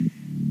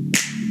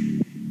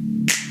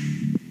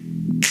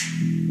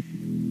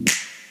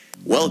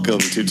Welcome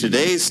to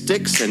today's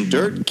Sticks and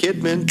Dirt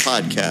Kidmin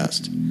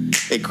podcast,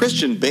 a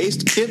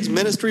Christian-based kids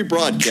ministry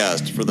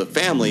broadcast for the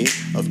family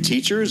of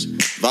teachers,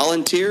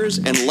 volunteers,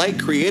 and light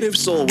creative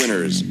soul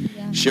winners,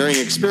 sharing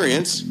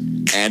experience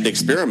and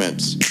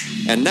experiments.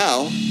 And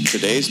now,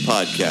 today's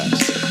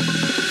podcast.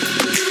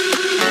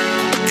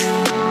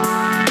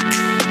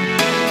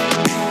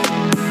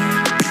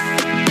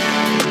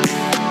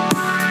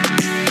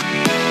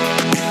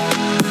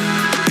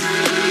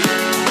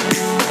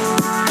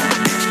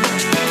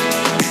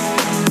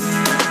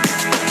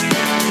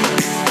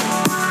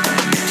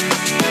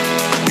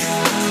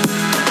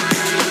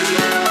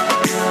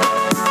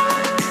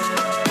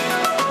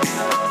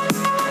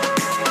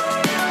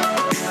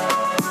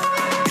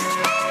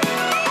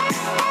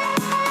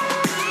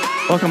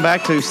 Welcome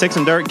back to Sticks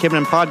and Dirt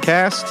Kidmin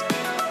podcast.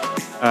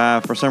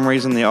 For some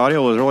reason, the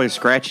audio was really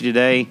scratchy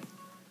today.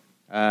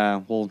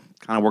 We'll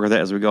kind of work with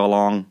that as we go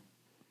along.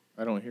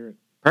 I don't hear it.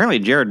 Apparently,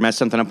 Jared messed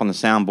something up on the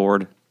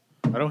soundboard.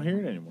 I don't hear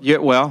it anymore. Yeah,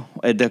 well,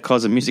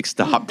 because the music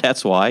stopped.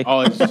 That's why.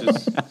 Oh, it's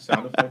just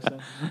sound effects then?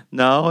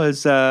 No,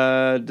 it's just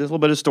a little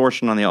bit of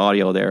distortion on the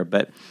audio there.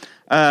 But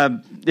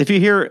if you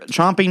hear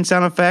chomping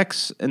sound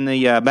effects in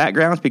the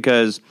background, it's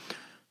because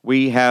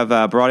we have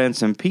brought in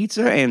some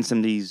pizza and some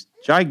of these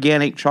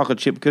gigantic chocolate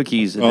chip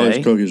cookies today. Oh,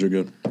 those cookies are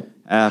good.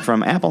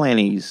 From Apple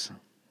Annie's.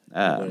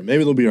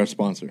 Maybe they'll be our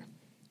sponsor.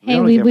 Hey,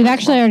 we've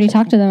actually already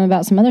talked to them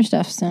about some other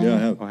stuff. So Yeah, I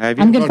have. Oh, have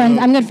you? I'm good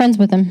friends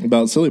with them.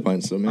 About Silly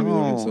Pints, so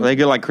maybe They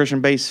get like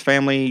Christian-based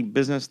family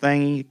business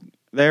thing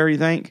there, you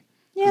think?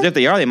 Because if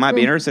they are, they might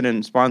be interested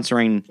in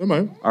sponsoring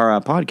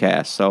our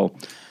podcast. So,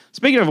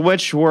 speaking of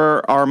which,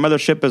 our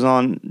mothership is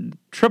on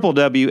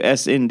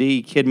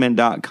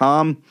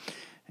www.sndkidmin.com,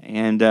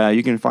 and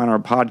you can find our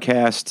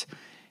podcast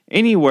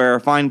anywhere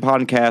fine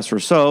podcasts are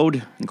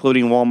sold,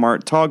 including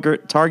Walmart,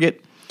 Target,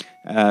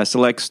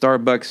 select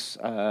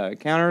Starbucks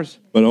counters.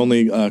 But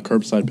only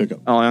curbside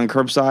pickup. Only on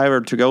curbside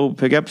or to-go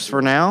pickups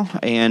for now.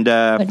 And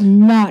But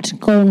not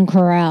Golden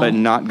Corral. But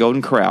not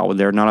Golden Corral.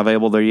 They're not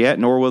available there yet,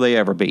 nor will they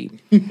ever be.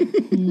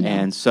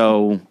 And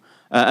so,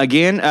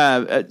 again,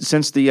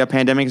 since the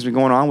pandemic has been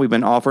going on, we've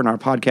been offering our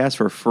podcast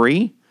for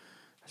free,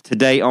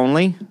 today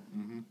only.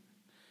 Mm-hmm.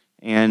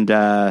 And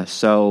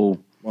until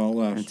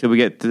we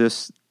get to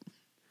this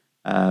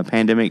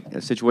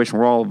pandemic situation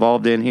we're all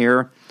involved in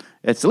here,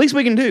 it's the least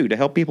we can do to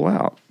help people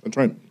out. That's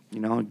right. You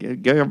know,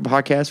 get our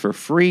podcast for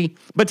free,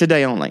 but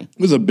today only.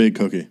 This is a big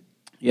cookie.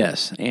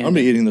 Yes. And I'll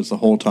be eating this the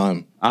whole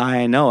time.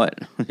 I know it.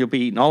 You'll be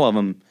eating all of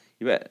them.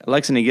 You bet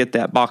Alexa to get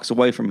that box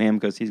away from him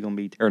because he's going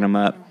to be tearing them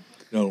up.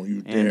 Don't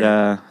you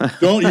dare.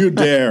 Don't you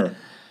dare.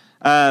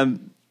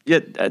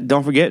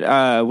 Don't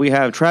forget, we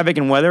have traffic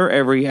and weather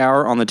every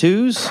hour on the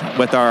twos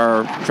with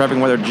our traffic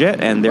and weather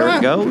jet, and there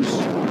it goes.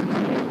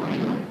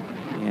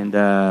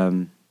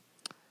 And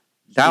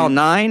dial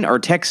 9 or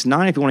text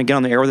 9 if you want to get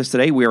on the air with us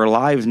today. We are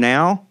live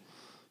now.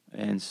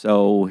 And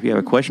so if you have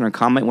a question or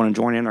comment, want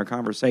to join in our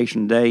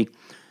conversation today,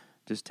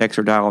 just text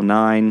or dial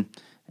 9.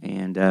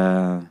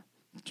 And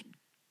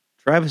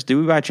Travis, do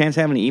we by chance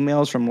have any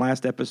emails from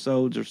last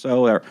episodes or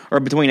so, or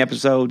between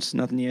episodes?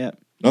 Nothing yet?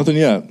 Nothing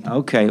yet.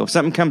 Okay. Well, if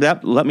something comes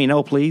up, let me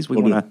know, please. We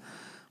want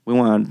to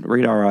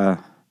read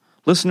our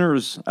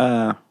listeners'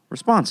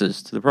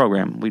 responses to the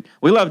program.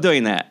 We love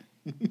doing that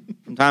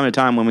from time to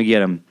time when we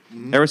get them.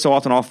 Mm-hmm. Every so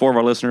often, all 4 of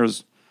our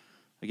listeners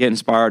get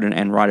inspired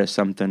and write us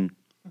something.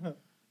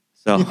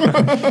 So,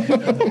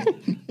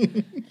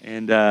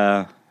 and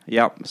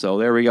so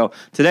there we go.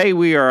 Today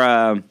we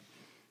are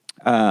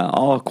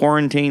all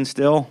quarantined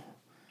still,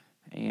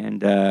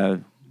 and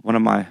one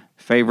of my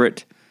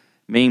favorite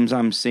memes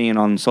I'm seeing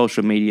on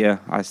social media,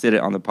 I said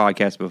it on the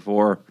podcast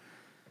before.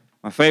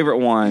 My favorite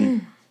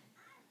one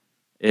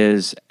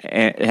is,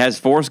 it has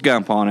Forrest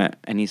Gump on it,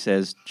 and he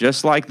says,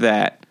 "Just like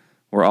that,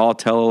 we're all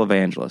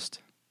televangelists."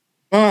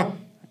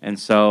 And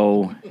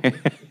so,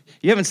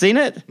 you haven't seen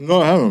it?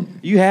 No, I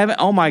haven't. You haven't?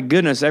 Oh my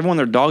goodness! Everyone,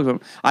 their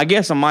dogs. I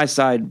guess on my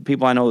side,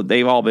 people I know,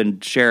 they've all been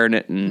sharing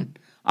it, and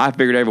I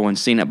figured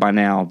everyone's seen it by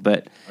now.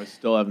 But I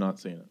still have not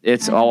seen it.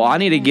 It's I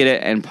need to get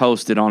it and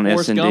post it on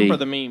Forrest S&D. Gump or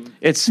the meme?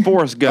 It's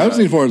Forrest Gump. I've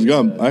seen Forrest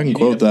Gump. I can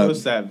quote that.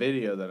 Post that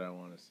video that I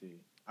want to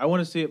see. I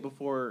want to see it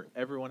before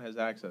everyone has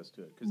access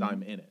to it because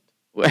I'm in it.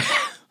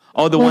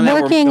 Oh, the We're one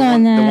that working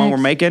on the that. one we're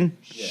making.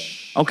 Yeah.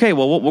 Okay,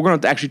 well, we're going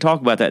to actually talk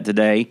about that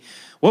today.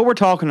 What we're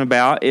talking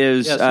about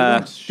is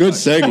Good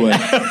segue.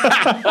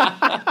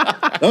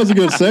 That was a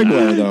good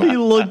segue, though.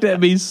 You looked at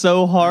me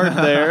so hard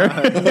there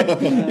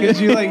because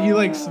you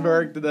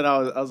smirked, and then I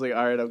was like,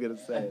 all right, I'm gonna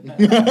say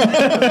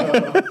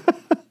it.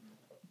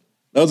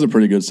 That was a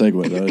pretty good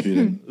segue, though. If you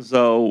didn't.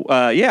 So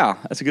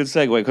that's a good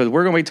segue because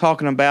we're going to be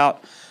talking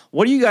about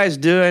what are you guys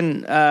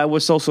doing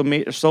with social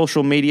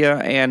media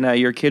and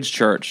your kids'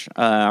 church.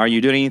 Are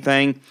you doing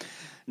anything?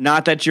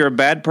 Not that you're a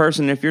bad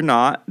person if you're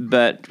not,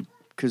 but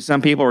because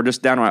some people are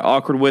just downright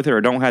awkward with it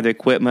or don't have the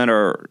equipment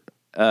or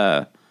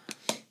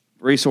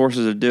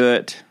resources to do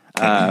it.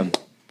 And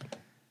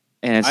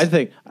I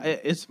think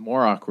it's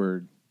more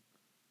awkward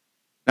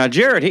Now,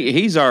 Jared,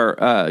 he's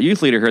our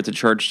youth leader here at the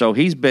church, so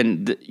you've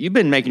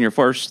been making your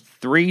first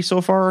 3 so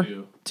far?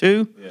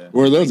 2? Yeah.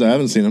 Where are those? I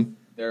haven't seen them.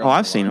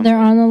 I've seen them. They're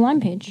on the line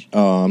page.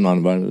 Oh, I'm not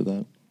invited to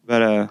that.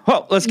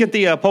 But let's get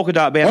the polka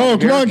dot band. Oh, over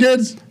come here. on,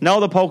 kids.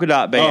 No, the polka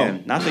dot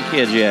band, not the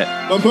kids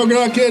yet. No polka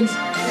dot kids.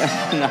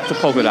 Not the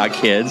polka dot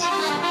kids.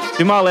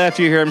 To my left,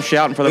 you hear them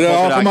shouting for the Get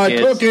polka off dot of my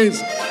kids.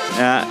 cookies.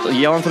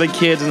 Yelling for the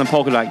kids and the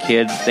polka dot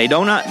kids. They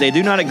do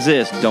not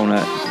exist,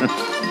 Donut.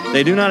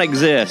 They do not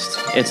exist.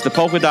 It's the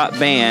polka dot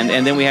band,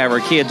 and then we have our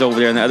kids over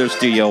there in the other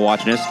studio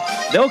watching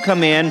us. They'll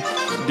come in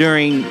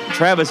during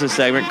Travis's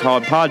segment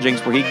called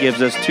Podjinx, where he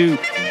gives us 2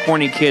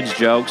 corny kids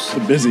jokes. The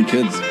busy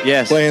kids.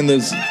 Yes. Playing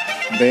this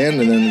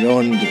band and then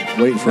going to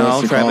wait for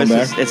us to call them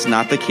Travis, back. it's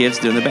not the kids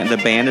doing the band. The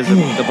band is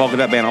the polka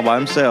dot band all by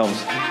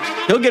themselves.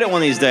 He'll get it one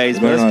of these days,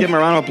 but let's give him a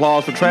round of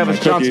applause for Travis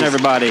Johnson,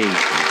 everybody.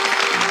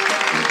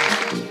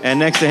 And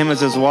next to him is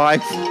his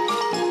wife.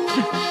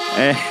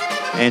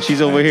 And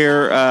she's over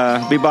here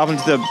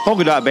bebopping to the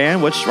polka dot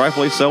band, which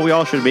rightfully so, we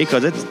all should be,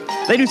 because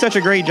they do such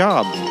a great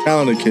job.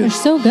 Talented They're kids.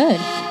 so good.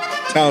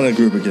 Talented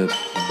group of kids.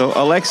 So,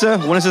 Alexa,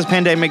 when is this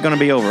pandemic going to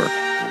be over?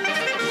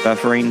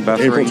 Buffering.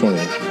 April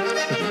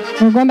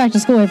 20th. We're going back to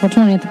school April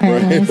 20th,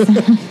 apparently. Right.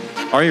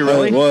 So. Are you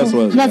really? Well, that's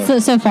what,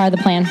 That's so far the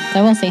plan.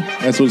 So we'll see.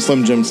 that's what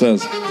Slim Jim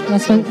says.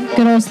 That's what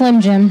good old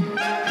Slim Jim.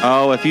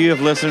 Oh, if you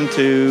have listened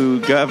to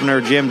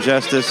Governor Jim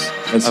Justice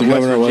That's of the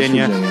West governor of West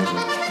Virginia,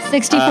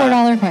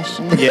 $64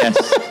 question. yes,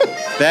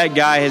 that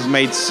guy has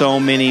made so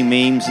many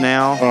memes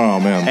now Oh,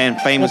 man.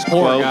 and famous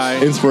Poor quotes.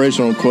 guy.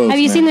 Inspirational quotes. Have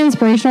you man. seen the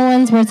inspirational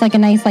ones where it's like a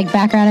nice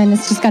background and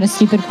it's just got a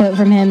stupid quote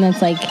from him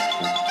that's like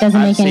doesn't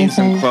I've make any seen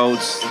some sense?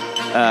 quotes.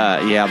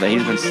 Yeah, that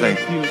he's been saying.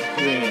 He was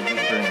doing it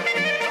just for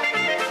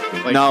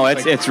entertainment. Like, No,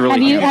 he's it's like,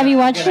 really. Have you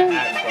watched gonna it?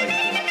 act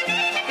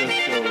like this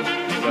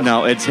just so-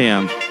 No, it's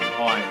him.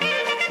 Why?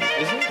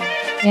 Is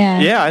it? Yeah.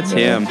 Yeah, it's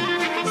him.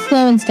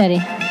 Slow and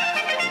steady.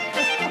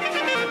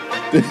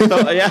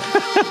 So, yeah.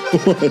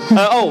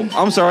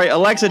 I'm sorry,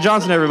 Alexa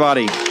Johnson,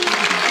 everybody.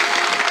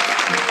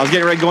 I was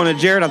getting ready to go into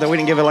Jared. I thought we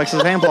didn't give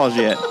Alexa's hand applause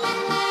yet.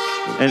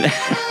 And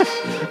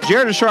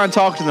Jared is trying to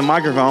talk to the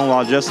microphone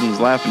while Justin's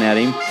laughing at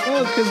him.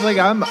 Well, because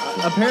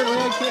apparently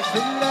I can't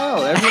figure it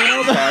out. Everyone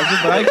else has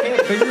it, but I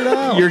can't figure it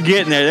out. You're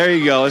getting there. There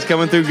you go. It's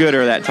coming through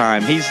gooder that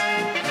time.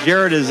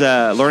 Jared is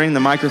learning the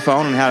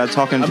microphone and how to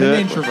talk into I'm an it.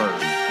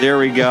 introvert. There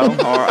we go. All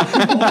right.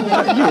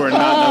 You are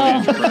not an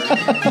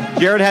introvert.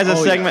 Jared has a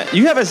Oh, segment. Yeah.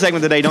 You have a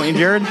segment today, don't you,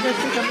 Jared?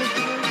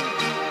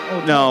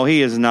 No,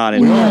 he is not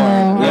in. No.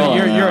 Yeah,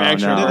 you're No,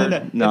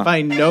 extroverted. no. If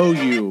I know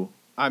you,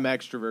 I'm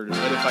extroverted.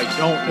 But if I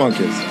don't, Come on,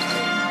 kids.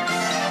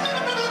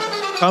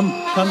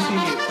 come see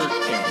me at church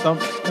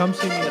camp. Come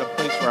see me at a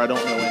place where I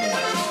don't know anyone.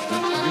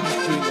 You're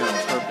just doing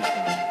that on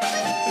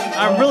purpose.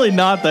 I'm really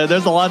not though.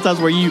 There's a lot of times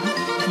where you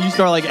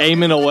start like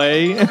aiming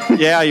away.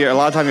 Yeah, a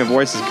lot of time your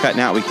voice is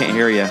cutting out. We can't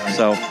hear you.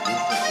 So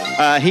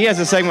he has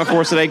a segment for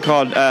us today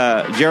called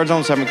Jared's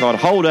own segment called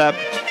Hold Up.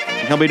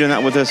 And he'll be doing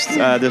that with us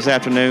this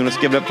afternoon. Let's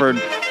give it up for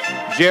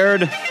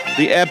Jared,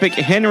 the Epic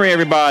Henry,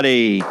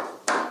 everybody.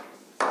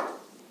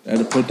 Had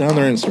to put down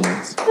their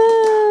instruments.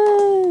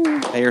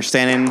 They are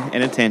standing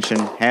in attention,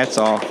 hats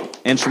off,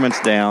 instruments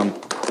down,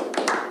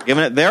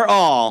 giving it their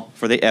all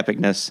for the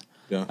epicness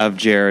of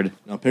Jared.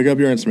 Now pick up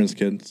your instruments,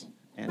 kids.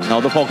 And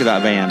the polka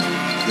dot band.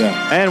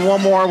 Yeah. And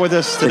one more with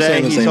us We're today.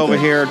 saying the He's same over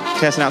thing. here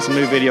testing out some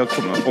new video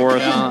equipment for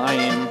us. I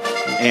am.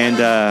 And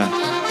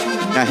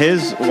now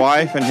his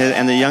wife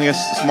and the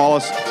youngest,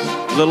 smallest,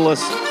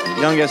 littlest,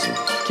 youngest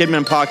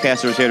Kidman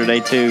podcaster is here today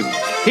too.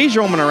 He's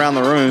roaming around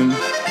the room,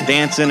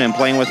 dancing and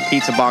playing with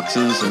pizza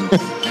boxes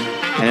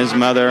and his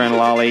mother and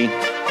Lolly.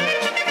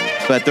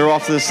 But they're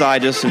off to the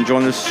side just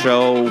enjoying this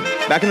show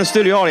back in the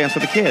studio audience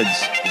with the kids.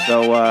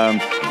 So,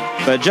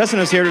 but Justin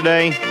is here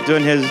today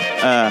doing his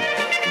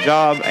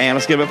job, and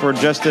let's give it for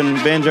Justin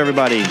Benj,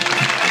 everybody.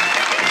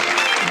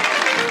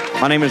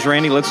 My name is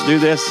Randy. Let's do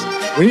this.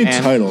 We need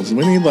And- titles.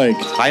 We need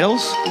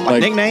Titles?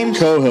 Like nicknames?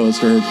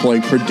 co-host or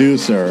like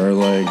producer or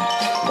like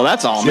Well,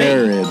 that's all me.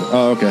 Jared.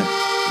 Oh, okay.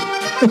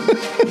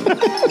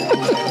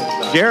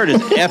 Jared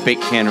is Epic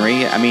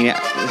Henry. I mean,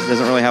 this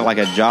doesn't really have like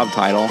a job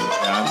title.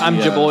 I'm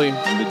Jaboy.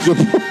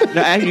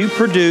 Now, you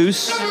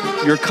produce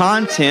your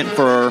content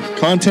for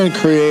Content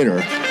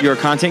creator. your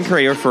content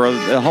creator for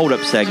the Hold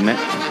Up segment,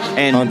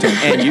 and Content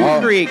and you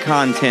creator. create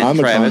content, I'm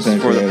a Travis,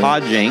 content for the creator.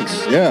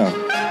 Podjinx.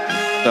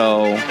 Yeah.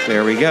 So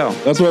there we go,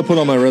 That's what I put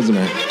on my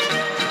resume.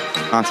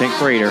 content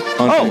creator.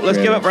 Content Let's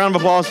give creator. up a round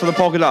of applause for the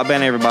Polka Dot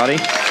Band, everybody.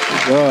 Do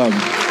All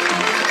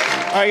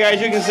right,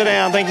 guys, you can sit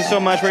down. Thank you so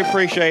much. We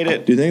appreciate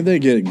it. you think they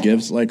get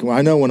gifts? Like,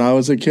 I know when I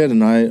was a kid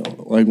and I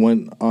like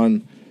went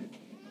on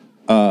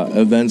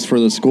events for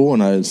the school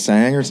and I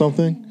sang or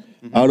something,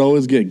 I would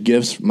always get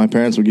gifts. My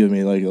parents would give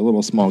me like a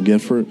little small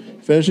gift for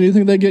finishing. Do you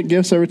think they get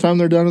gifts every time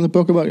they're done in the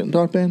polka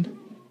dot band?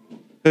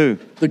 Who?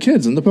 The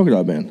kids in the polka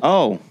dot band.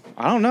 Oh,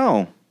 I don't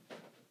know.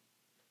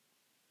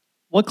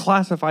 What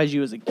classifies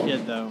you as a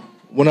kid though?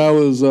 When I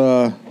was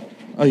a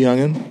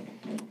youngin',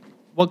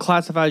 What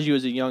classifies you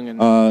as a youngin?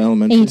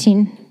 elementary.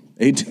 18.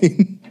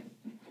 18.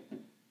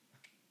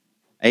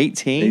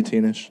 18.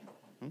 18-ish.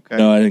 Okay.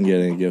 No, I didn't get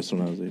any gifts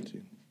when I was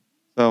 18.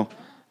 So,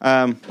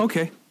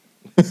 Okay.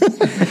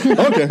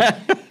 Okay.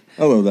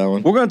 I love that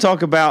one. we're going to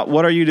talk about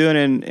what are you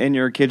doing in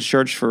your kids'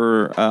 church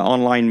for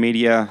online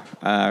media,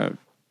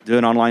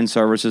 doing online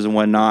services and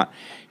whatnot.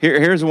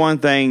 Here's one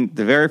thing.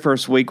 The very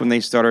first week when they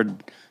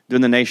started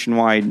doing the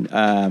nationwide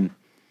ban,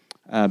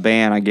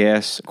 I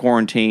guess,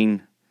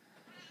 quarantine,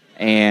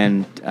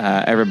 and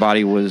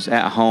everybody was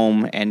at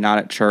home and not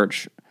at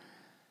church,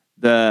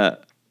 my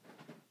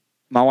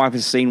wife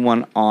has seen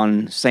one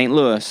on St.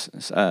 Louis,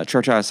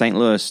 church out of St.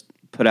 Louis,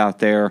 put out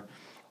there.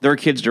 Their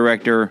kids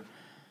director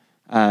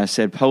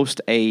said,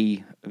 post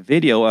a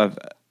video of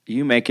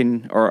you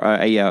making or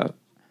a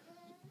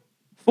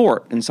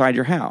fort inside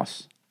your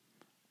house,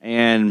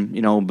 and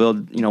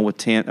build with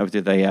tent of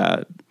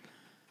the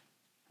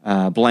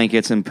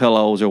blankets and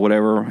pillows or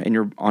whatever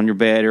on your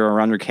bed or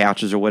around your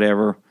couches or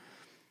whatever.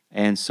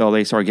 And so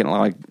they started getting a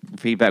lot of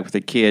feedback with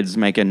the kids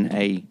making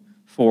a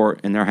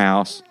fort in their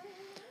house.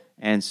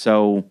 And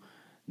so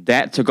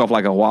that took off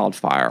like a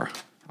wildfire.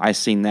 I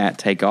seen that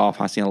take off.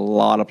 I seen a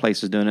lot of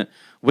places doing it.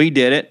 We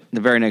did it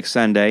the very next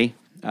Sunday.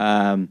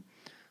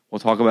 We'll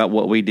talk about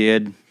what we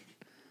did,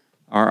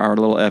 our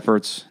little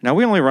efforts. Now,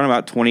 we only run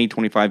about 20,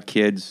 25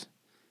 kids,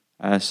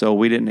 so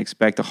we didn't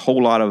expect a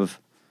whole lot of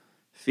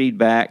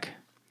feedback.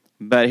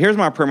 But here's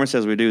my premise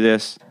as we do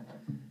this,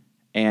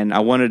 and I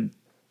wanted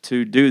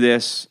to do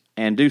this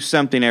and do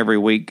something every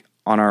week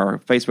on our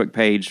Facebook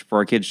page for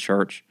our kids'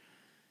 church,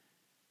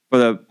 for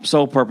the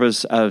sole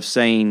purpose of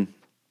saying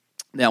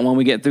that when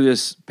we get through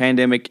this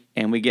pandemic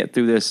and we get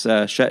through this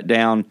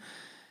shutdown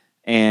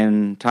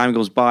and time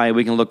goes by,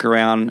 we can look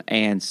around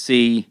and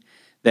see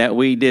that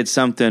we did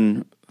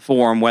something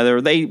for them,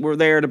 whether they were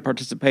there to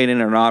participate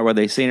in it or not,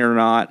 whether they seen it or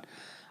not.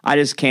 I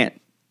just can't,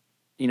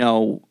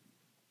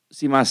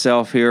 see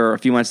myself here a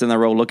few months down the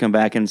road looking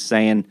back and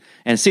seeing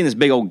this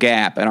big old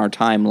gap in our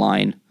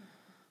timeline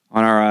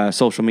on our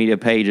social media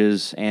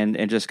pages,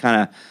 and just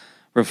kind of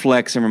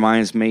reflects and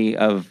reminds me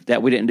of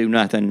that we didn't do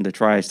nothing to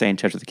try to stay in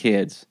touch with the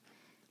kids.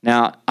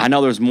 Now, I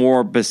know there's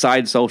more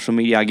besides social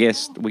media, I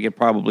guess, we could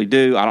probably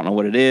do. I don't know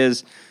what it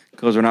is,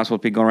 because we're not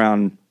supposed to be going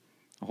around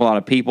a whole lot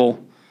of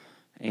people.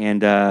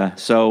 And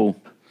so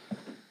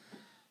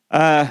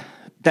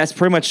that's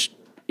pretty much,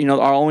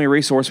 our only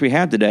resource we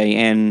have today.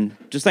 And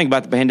just think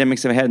about the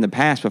pandemics that we had in the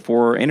past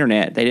before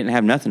internet. They didn't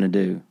have nothing to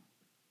do.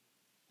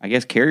 I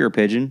guess carrier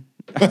pigeon.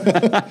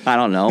 I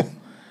don't know.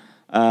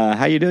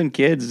 How you doing,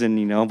 kids?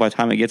 And, by the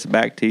time it gets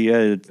back to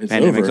you, the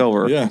pandemic's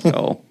over. Yeah.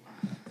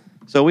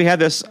 So we have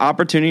this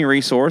opportunity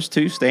resource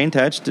to stay in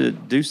touch, to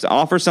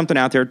offer something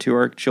out there to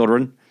our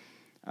children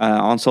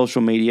on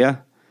social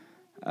media.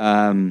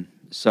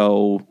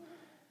 So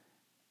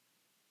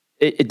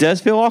it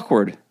does feel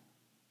awkward.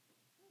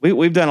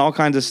 We've done all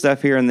kinds of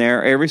stuff here and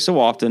there every so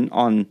often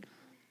on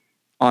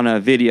a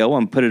video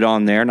and put it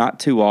on there, not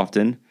too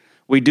often.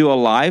 We do a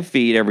live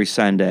feed every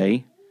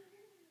Sunday,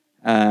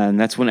 and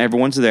that's when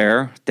everyone's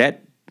there.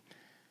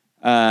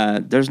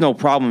 There's no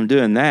problem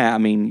doing that. I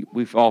mean,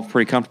 we've all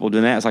pretty comfortable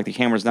doing that. It's like the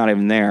camera's not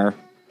even there.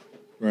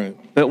 Right.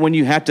 But when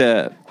you have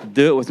to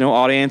do it with no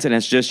audience and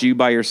it's just you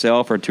by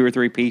yourself or 2 or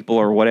 3 people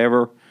or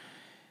whatever,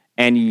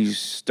 and you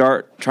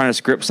start trying to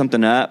script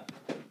something up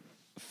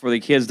for the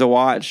kids to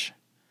watch,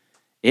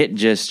 it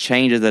just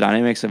changes the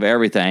dynamics of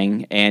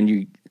everything.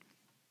 And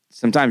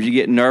sometimes you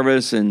get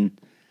nervous and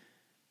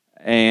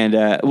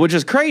which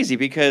is crazy,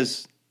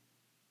 because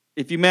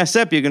if you mess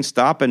up, you can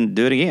stop and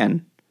do it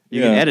again.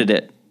 You can edit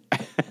it.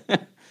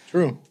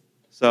 True.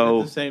 So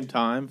at the same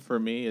time, for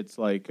me, it's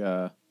like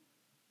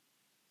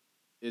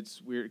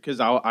it's weird because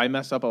I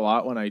mess up a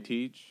lot when I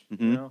teach,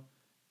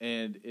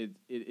 and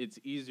it's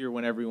easier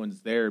when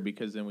everyone's there,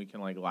 because then we can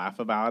like laugh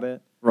about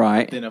it.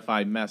 Right. Then if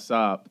I mess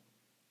up,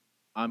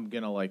 I'm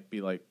gonna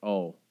be like,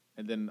 oh,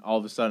 and then all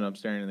of a sudden I'm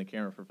staring in the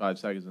camera for 5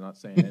 seconds and not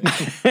saying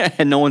anything.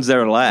 And no one's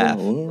there to laugh.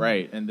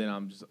 Right, and then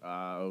I'm just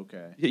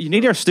okay. You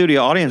need our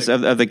studio audience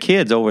of the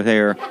kids over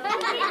there.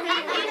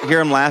 Hear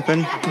them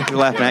laughing. They're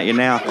laughing at you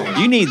now.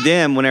 You need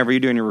them whenever you're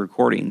doing your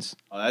recordings.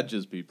 Oh, that'd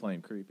just be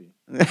plain creepy.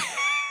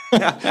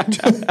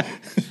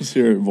 Just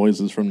hear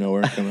voices from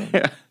nowhere coming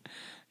out.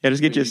 Yeah,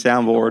 just get you a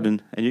soundboard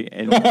and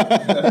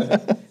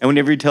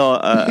whenever you tell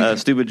a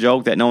stupid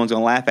joke that no one's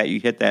gonna laugh at, you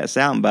hit that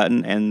sound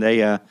button and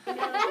they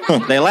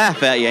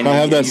laugh at you. And I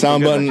have that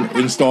sound button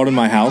installed in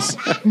my house.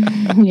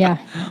 Yeah.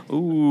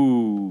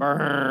 Ooh,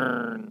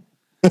 Burn.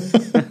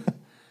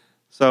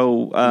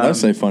 So I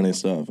say funny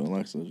stuff.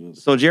 Alexa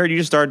just. So Jared, you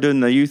just started doing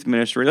the youth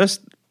ministry.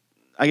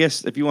 I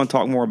guess if you want to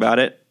talk more about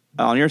it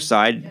on your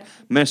side,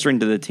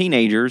 ministering to the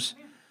teenagers.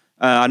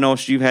 I know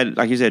you've had,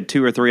 like you said,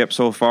 2 or 3 up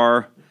so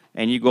far,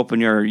 and you go up in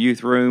your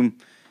youth room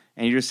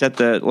and you just set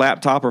the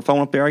laptop or phone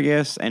up there, I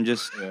guess, and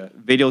just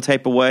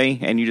videotape away,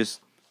 and you just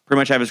pretty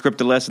much have a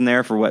scripted lesson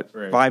there for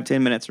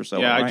 5-10 minutes or so.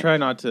 Yeah, right? I try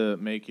not to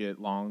make it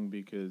long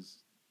because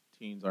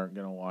teens aren't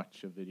going to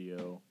watch a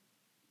video.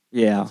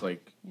 Yeah. It's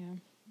like,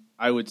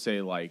 I would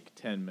say like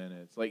 10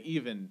 minutes. Like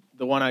even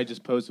the one I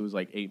just posted was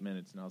like 8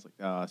 minutes, and I was like,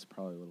 oh, that's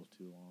probably a little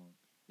too long.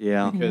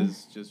 Yeah.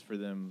 Because just for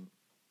them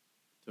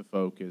to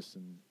focus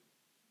and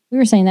We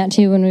were saying that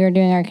too when we were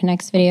doing our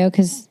Connects video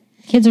because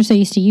kids are so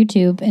used to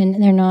YouTube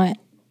and they're not,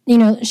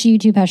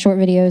 YouTube has short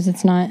videos.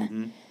 It's not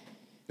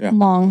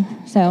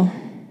long. So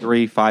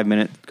 3-5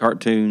 minute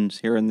cartoons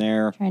here and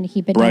there. Trying to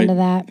keep it Right. down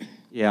to that.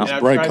 Yeah. And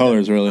I've bright tried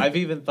colors, really. I've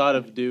even thought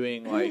of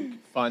doing like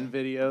fun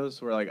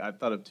videos where like I've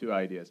thought of 2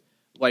 ideas,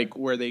 like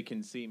where they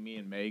can see me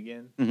and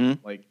Megan.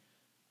 Mm-hmm. Like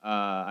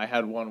I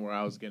had one where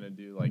I was gonna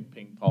do like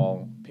ping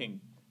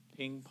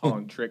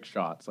pong trick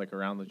shots like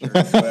around the church,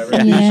 or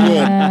whatever.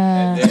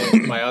 Yeah. And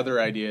then my other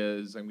idea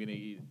is I'm gonna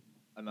eat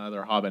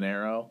another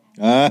habanero.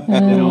 Ah.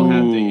 And then I'll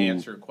have to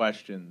answer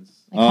questions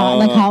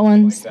Like hot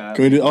ones. like that.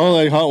 Can we do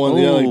like hot ones?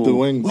 Yeah, like the Ooh.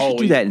 wings. We should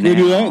do we- that Can we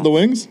do now. that? The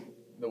wings?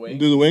 The wings.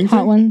 Do the wing Hot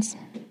thing? ones.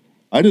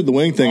 I did the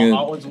wing thing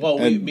Hot ones. Well,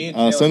 at me and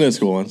Taylor, Sunday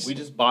school once. we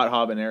just bought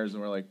habaneros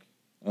and we're like,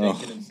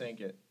 take it and sink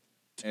it.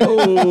 And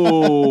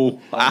Oh,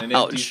 on an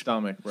empty ouch.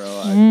 stomach, bro.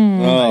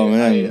 Oh, I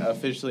man.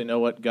 officially know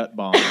what gut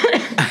bomb.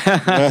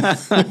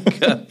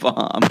 Gut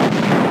bomb.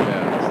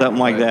 Yeah. Something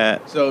like But-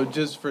 that. So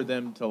just for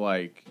them to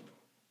like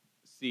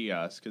see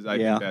us, because I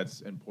Yeah. think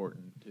that's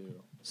important too.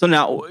 So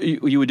now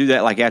you would do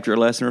that like after a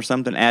lesson or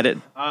something, add it?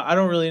 I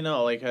don't really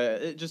know. Like,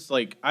 it just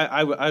like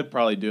I'd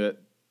probably do it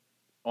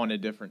on a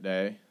different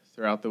day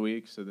throughout the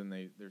week. So then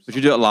there's. Would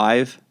you do it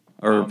live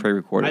or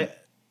pre-recorded? I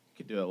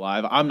could do it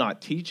live. I'm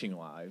not teaching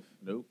live.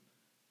 Nope.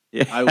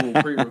 Yeah. I will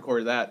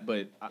pre-record that,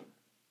 but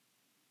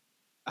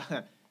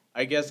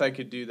I guess I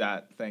could do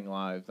that thing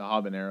live, the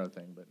habanero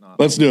thing, but not.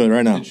 Let's do it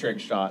right now. the trick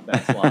shot.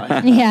 That's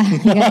live. Yeah.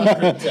 You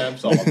got it.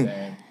 Attempts all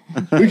day.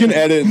 We can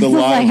edit the This is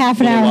live, like half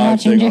an the hour live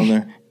watching thing on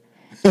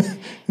there.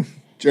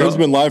 Jared's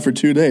been live for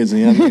 2 days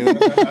and he hasn't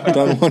even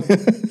done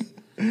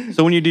one.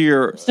 So when you do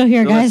your Still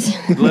here, guys.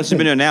 the lesson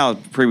video now is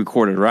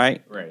pre-recorded,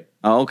 right? Right.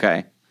 Oh,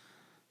 okay.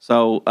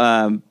 So,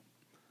 and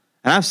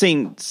I've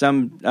seen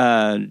some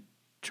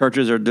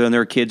churches are doing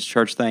their kids'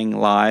 church thing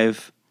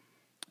live.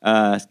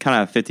 It's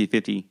kind of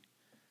 50-50.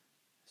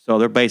 So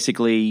they're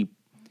basically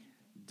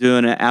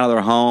doing it out of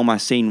their home. I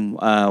seen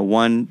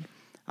one.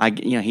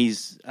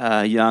 He's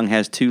young,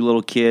 has 2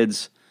 little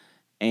kids,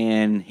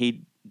 and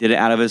he did it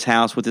out of his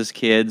house with his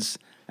kids.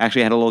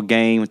 Actually had a little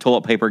game, a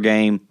toilet paper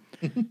game,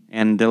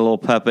 and did a little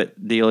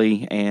puppet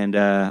dealy and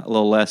a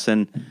little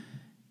lesson.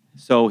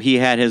 So he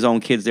had his own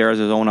kids there as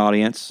his own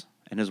audience,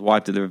 and his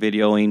wife did their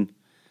videoing,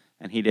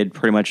 and he did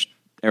pretty much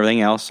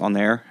everything else on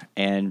there,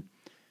 and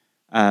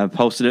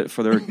posted it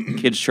for their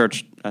kids'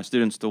 church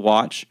students to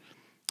watch.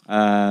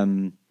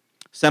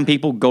 Some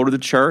people go to the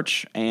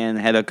church and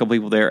had a couple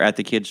people there at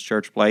the kids'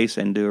 church place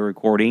and do a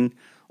recording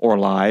or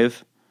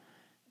live.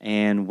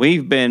 And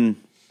we've been,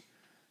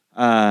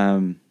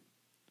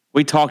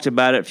 we talked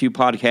about it a few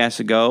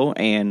podcasts ago,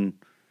 and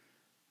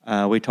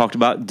we talked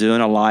about doing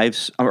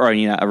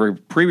a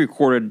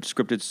pre-recorded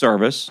scripted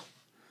service,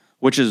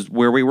 which is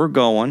where we were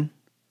going.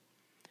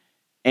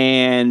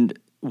 And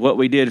what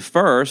we did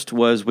first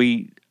was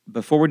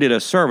before we did a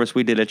service,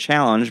 we did a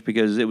challenge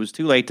because it was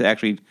too late to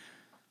actually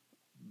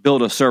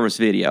build a service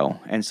video.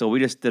 And so we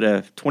just did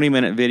a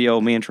 20-minute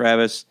video, me and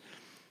Travis,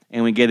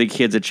 and we gave the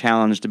kids a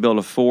challenge to build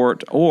a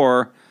fort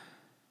or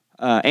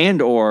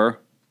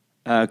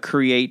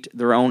create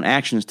their own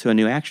actions to a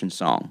new action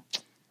song.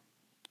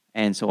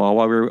 And so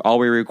all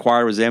we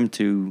required was them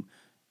to,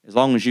 as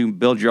long as you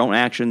build your own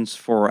actions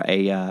for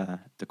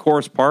the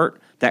chorus part,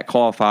 that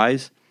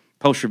qualifies.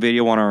 Post your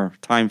video on our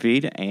time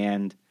feed,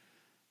 and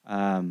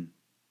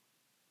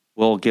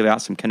we'll give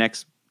out some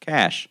Connects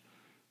cash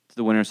to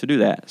the winners to do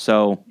that.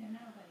 So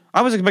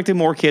I was expecting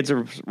more kids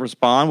to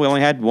respond. We only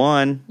had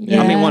one. Yeah.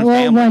 One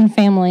family. One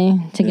family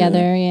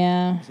together.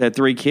 Yeah. They had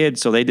 3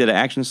 kids, so they did an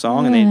action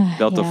song and they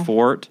built Yeah. a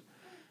fort.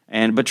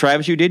 But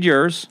Travis, you did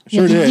yours.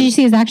 Sure Did you did.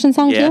 see his action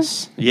song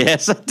Yes,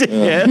 yes, I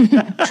did.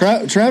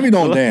 Travie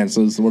don't dance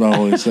is what I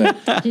always say. too?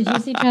 Did you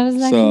see Travis'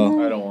 action So-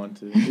 song? I don't want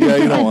to. Yeah,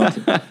 you don't want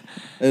to.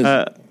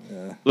 It's-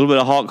 A little bit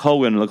of Hulk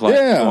Hogan looked like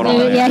Yeah. going on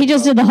there. Yeah, he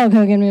just did the Hulk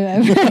Hogan move.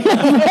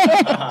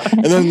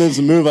 and then there's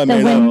a move I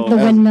made the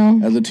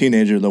windmill. as a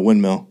teenager, the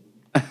windmill.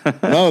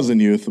 When I was in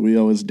youth, we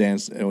always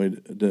danced and we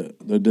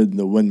did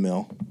the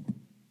windmill.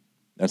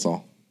 That's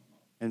all.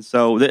 And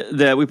so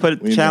we put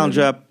the We challenge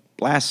invented up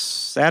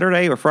last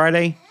Saturday or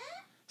Friday,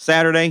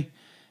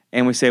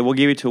 and we said we'll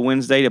give you till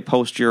Wednesday to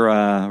post your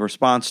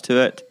response to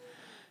it.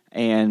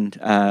 And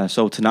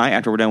so tonight,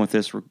 after we're done with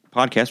this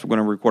podcast, we're going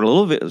to record a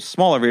little bit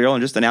smaller video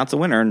and just announce the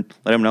winner and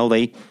let them know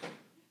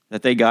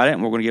that they got it,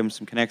 and we're going to give them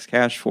some Connects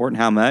cash for it and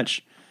how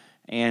much.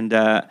 And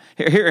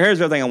here's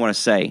the other thing I want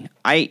to say.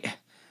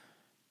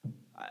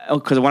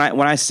 Because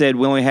when I said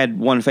we only had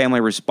one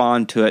family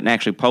respond to it and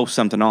actually post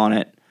something on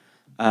it,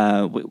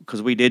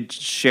 because we did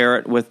share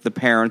it with the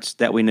parents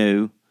that we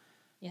knew,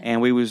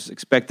 and we was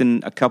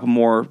expecting a couple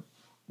more.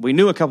 We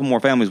knew a couple more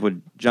families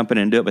would jump in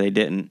and do it, but they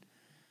didn't.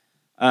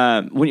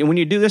 When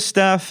you do this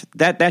stuff,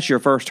 that's your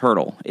first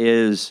hurdle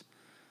is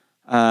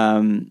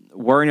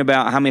worrying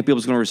about how many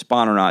people's going to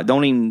respond or not.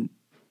 Don't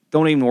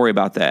even worry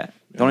about that.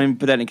 Yeah. Don't even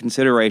put that in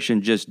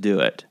consideration. Just do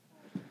it.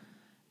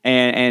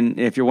 And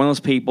if you're one of those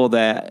people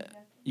that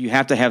you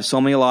have to have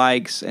so many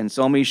likes and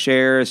so many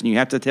shares, and you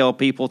have to tell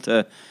people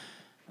to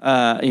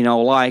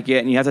like it,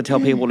 and you have to tell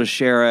people to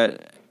share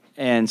it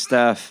and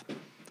stuff.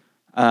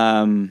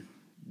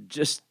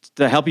 Just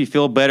to help you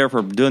feel better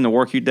for doing the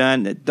work you've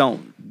done,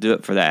 don't do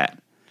it for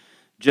that.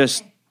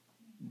 Just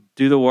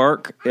do the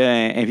work.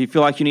 And if you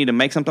feel like you need to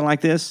make something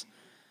like this,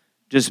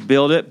 just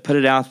build it, put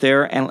it out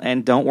there,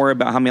 and don't worry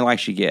about how many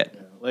likes you get.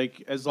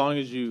 Like, as long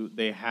as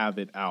they have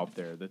it out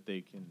there that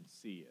they can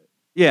see it.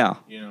 Yeah.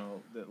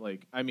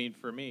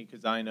 For me,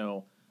 because I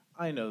know,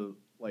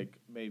 like,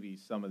 maybe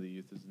some of the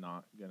youth is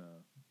not going to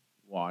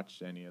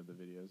watch any of the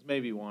videos.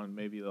 Maybe one,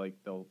 like,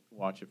 they'll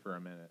watch it for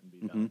a minute and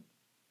be done.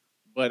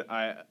 But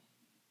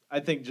I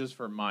think just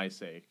for my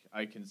sake,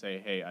 I can say,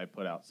 hey, I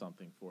put out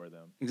something for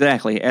them.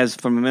 Exactly. As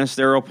from a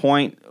ministerial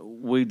point,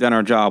 we've done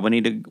our job. We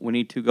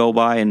need to go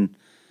by and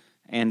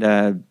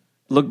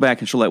look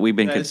back and show that we've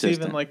been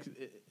consistent. It's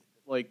even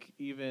like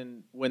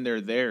even when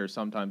they're there,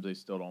 sometimes they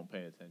still don't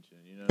pay attention.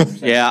 You know what I'm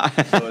saying? Yeah.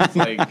 So it's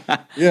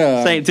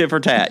like same tit for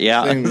tat.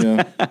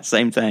 Yeah.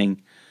 Same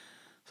thing.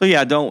 So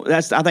yeah,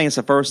 I think it's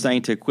the first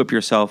thing to equip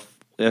yourself,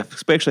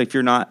 especially if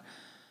you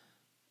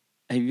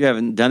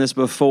haven't done this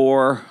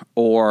before,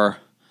 or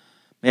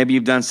maybe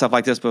you've done stuff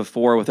like this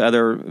before with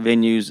other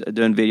venues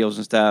doing videos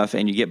and stuff,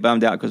 and you get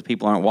bummed out because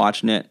people aren't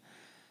watching it.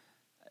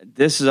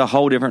 This is a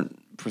whole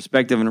different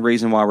perspective and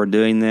reason why we're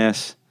doing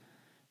this.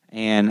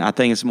 And I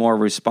think it's more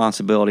of a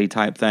responsibility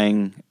type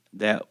thing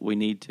that we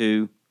need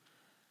to.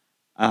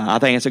 I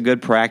think it's a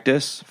good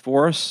practice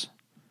for us.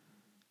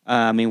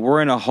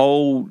 We're in a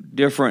whole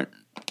different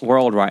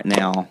world right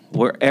now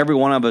where every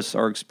one of us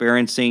are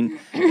experiencing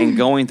and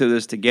going through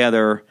this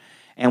together,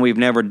 and we've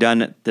never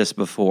done this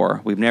before.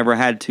 We've never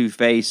had to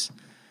face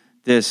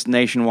this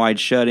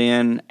nationwide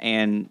shut-in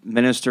and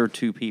minister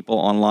to people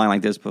online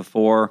like this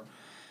before.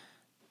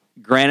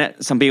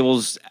 Granted, some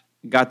people's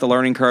got the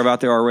learning curve out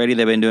there already.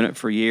 They've been doing it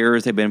for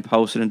years. They've been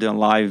posting and doing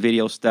live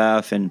video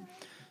stuff and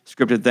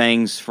scripted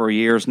things for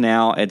years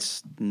now.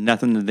 It's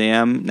nothing to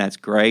them. That's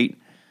great.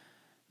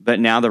 But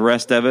now the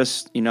rest of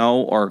us,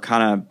 are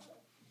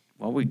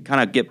we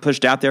kind of get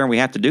pushed out there and we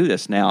have to do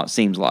this now, it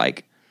seems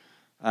like.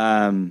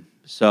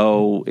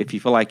 So if you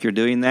feel like you're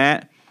doing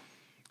that,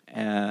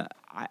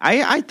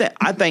 I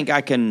think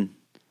I can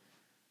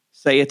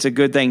say it's a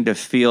good thing to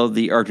feel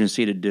the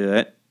urgency to do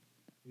it.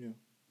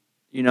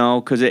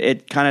 Because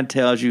it kind of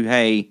tells you,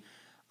 hey,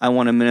 I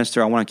want to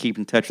minister. I want to keep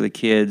in touch with the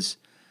kids.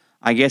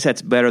 I guess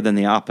that's better than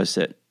the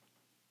opposite.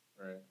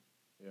 Right.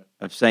 Yeah.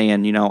 Of saying,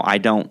 I'm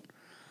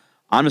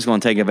just going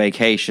to take a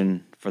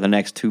vacation for the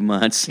next 2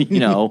 months.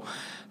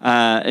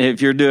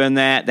 If you're doing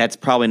that, that's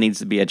probably needs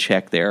to be a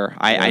check there.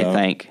 I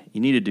think you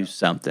need to do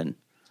something.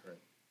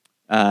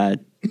 Right.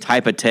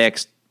 Type a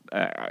text,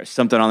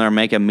 something on there,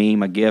 make a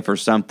meme, a GIF or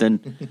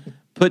something.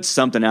 Put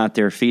something out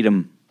there, feed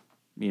them,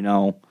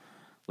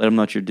 Let them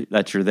know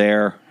that you're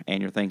there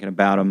and you're thinking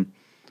about them,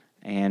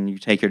 and you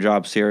take your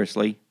job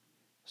seriously.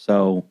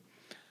 So,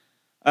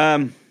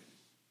 how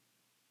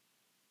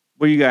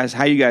you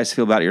guys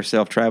feel about it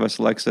yourself, Travis,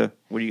 Alexa?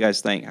 What do you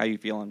guys think? How you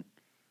feeling?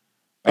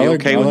 Are you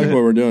okay with it? I like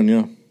what we're doing.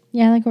 Yeah.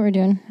 Yeah, I like what we're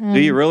doing. Do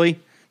you really?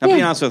 Now,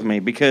 be honest with me,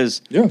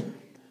 because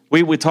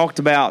we talked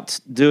about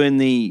doing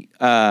the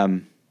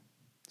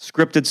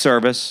scripted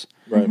service,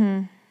 right?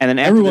 Mm-hmm. And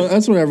then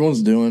that's what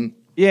everyone's doing.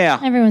 Yeah,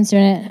 everyone's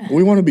doing it.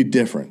 We want to be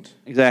different.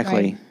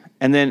 Exactly. Right.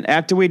 And then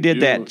after we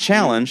did that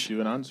challenge, do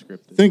an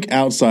unscripted. Think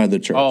outside the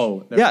church.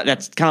 Oh, yeah,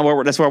 that's kind of what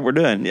we're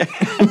doing.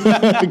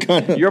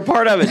 Yeah. You're a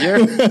part of it,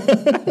 Jared.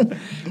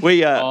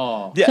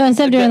 So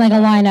instead of doing like a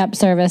lineup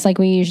service like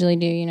we usually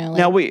do,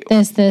 now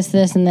this,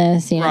 and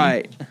this,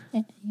 right.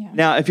 Yeah.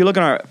 Now, if you look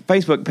on our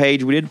Facebook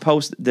page, we did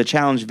post the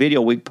challenge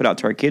video we put out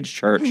to our kids'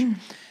 church.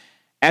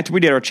 After we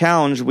did our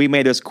challenge, we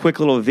made this quick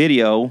little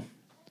video.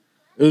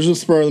 It was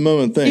just spur of the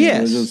moment thing.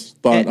 Yes. I just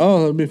thought,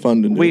 that'd be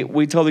fun to do.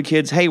 We told the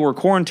kids, hey, we're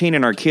quarantined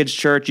in our kids'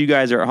 church. You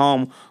guys are at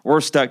home.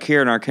 We're stuck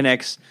here in our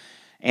Connects,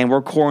 and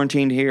we're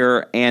quarantined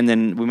here. And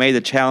then we made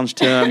the challenge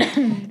to them.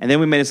 And then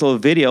we made this little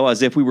video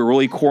as if we were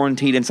really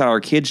quarantined inside our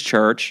kids'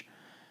 church.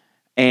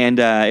 And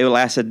it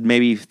lasted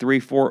maybe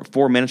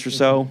 4 minutes or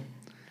so.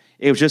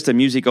 It was just a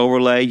music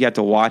overlay. You have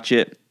to watch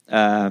it.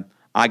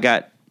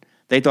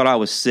 They thought I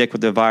was sick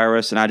with the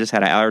virus, and I just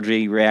had an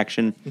allergy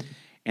reaction.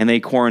 And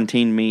they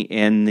quarantined me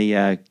in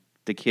the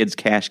kids'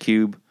 cash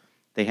cube.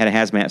 They had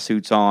hazmat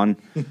suits on.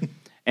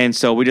 And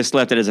so we just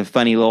left it as a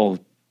funny little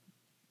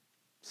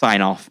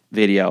sign-off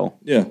video.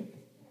 Yeah.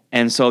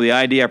 And so the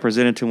idea I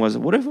presented to him was,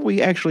 what if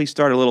we actually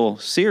start a little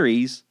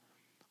series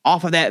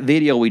off of that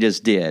video we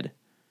just did?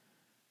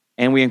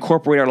 And we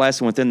incorporate our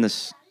lesson within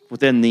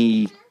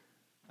the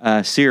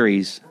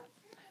series.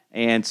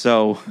 And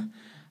so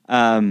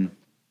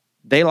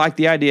they liked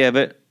the idea of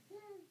it.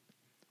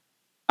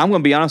 I'm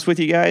going to be honest with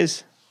you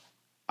guys.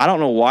 I don't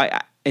know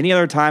why. Any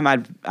other time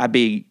I'd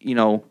be,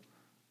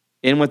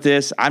 in with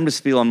this. I'm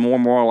just feeling more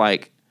and more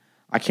like,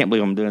 I can't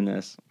believe I'm doing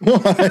this.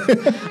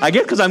 I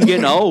guess because I'm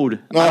getting old.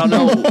 I don't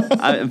know.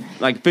 I'm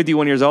like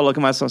 51 years old. Look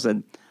at myself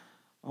and said,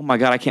 oh my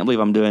God, I can't believe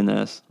I'm doing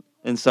this.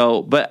 And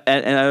so, but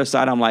on the other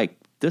side, I'm like,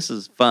 this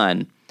is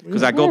fun.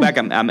 Because I go back,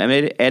 I'm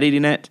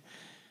editing it.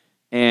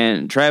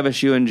 And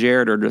Travis, you and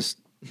Jared are just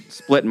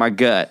split my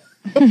gut.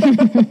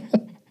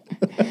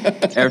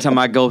 Every time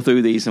I go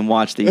through these and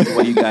watch these,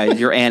 what you guys,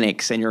 your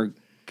annex and your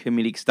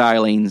comedic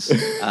stylings.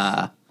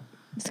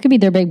 This could be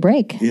their big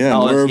break. Yeah,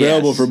 we're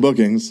available for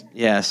bookings.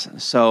 Yes.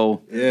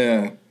 So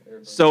Yeah.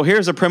 So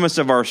here's the premise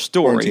of our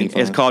story. Quarantine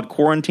It's Five. called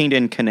Quarantined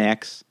and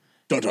Connects.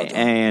 Dun, dun, dun.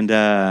 And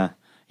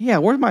yeah,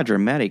 where's my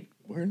dramatic?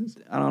 Where is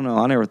it? I don't know.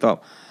 I never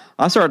thought.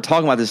 I started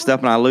talking about this stuff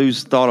and I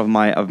lose thought of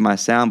my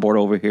soundboard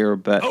over here.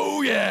 But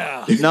Oh,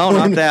 yeah. no,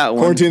 not that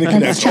one. Quarantine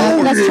and That's,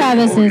 Connect. that's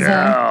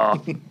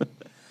Travis's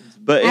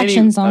But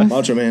action song.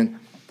 Macho Man.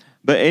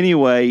 But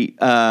anyway,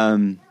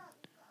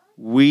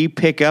 we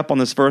pick up on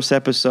this first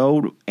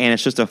episode, and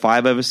it's just the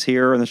 5 of us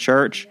here in the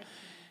church.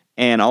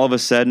 And all of a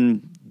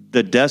sudden,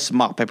 the dust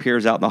mop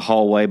appears out in the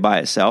hallway by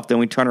itself. Then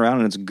we turn around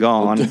and it's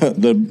gone.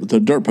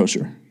 The dirt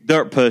pusher.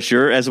 Dirt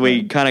pusher. As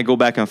we kind of go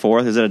back and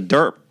forth, is it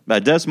a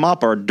dust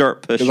mop or a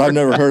dirt pusher? Because I've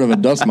never heard of a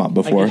dust mop I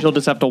before. guess you'll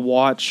just have to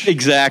watch.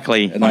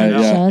 Exactly. And I, yeah,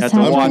 Just Have to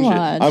have to watch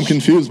watch. it. I'm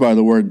confused by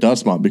the word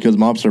dust mop because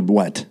mops are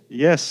wet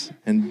Yes.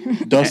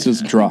 and dust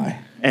is dry.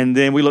 And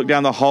then we look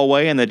down the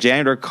hallway, and the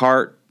janitor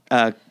cart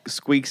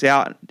squeaks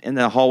out in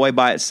the hallway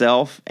by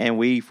itself, and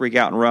we freak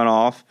out and run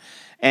off.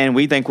 And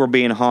we think we're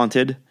being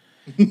haunted.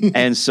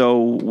 And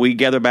so we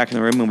gather back in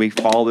the room, and we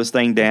follow this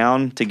thing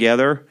down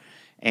together.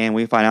 And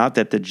we find out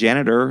that the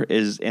janitor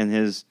is in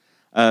his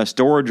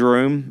storage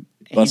room.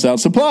 Bust out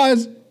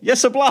supplies. Yes,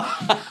 supply.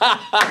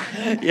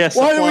 Yes,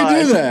 Why did we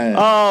supplies. do that?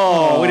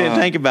 Oh, we didn't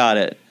think about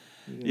it.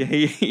 Yeah,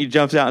 he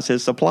jumps out and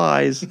says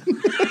supplies.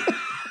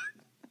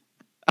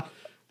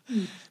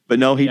 But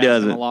no, he Yeah,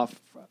 it's doesn't. a lot.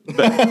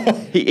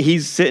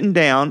 He's sitting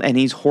down and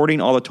he's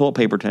hoarding all the toilet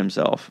paper to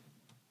himself.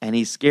 And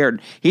he's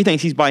scared. He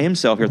thinks he's by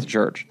himself here at the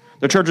church.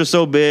 The church is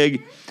so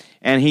big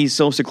and he's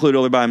so secluded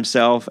over by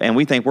himself. And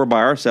we think we're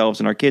by ourselves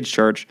in our kids'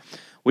 church.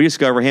 We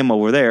discover him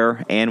over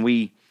there and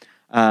we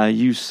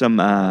use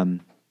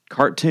some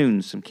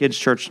cartoons, some kids'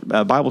 church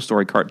Bible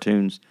story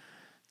cartoons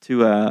to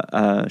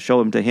show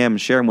them to him,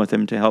 share them with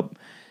him to help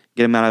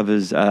get him out of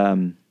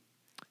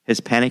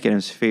his panic and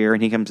his fear.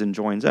 And he comes and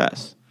joins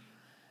us.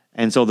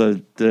 And so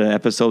the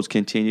episodes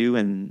continue,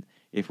 and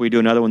if we do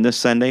another one this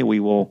Sunday, we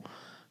will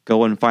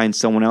go and find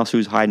someone else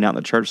who's hiding out in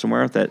the church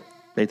somewhere that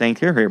they think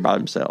they're here by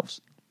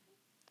themselves.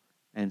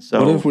 And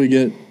so, What if we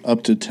get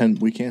up to 10?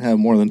 We can't have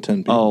more than 10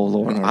 people. oh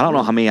Lord, I don't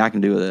know how many I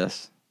can do with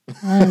this.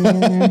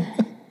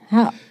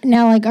 How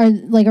now? Are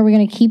we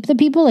going to keep the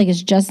people? Like,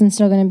 is Justin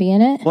still going to be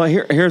in it, Well,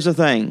 here's the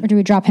thing: or do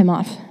we drop him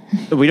off?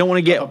 we don't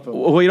want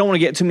to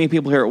get too many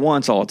people here at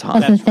once all the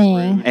time. That's the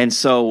thing. And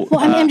so, Well,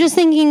 I'm just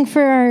thinking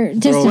for our well,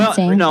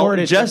 distancing. no, Record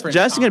at Justin's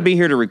different going to be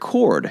here to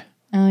record.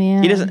 Oh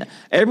yeah. He doesn't.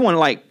 Everyone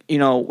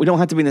we don't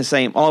have to be in the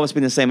same. All of us be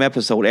in the same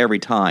episode every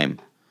time.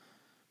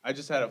 I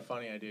just had a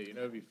funny idea. You know,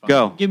 it'd be funny.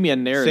 Go. Give me a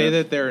narrative. Say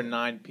that there are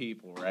 9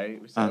 people, right?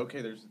 We say,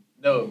 okay,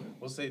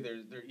 we'll say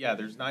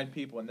there's 9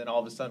 people, and then all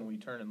of a sudden we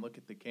turn and look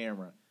at the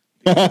camera.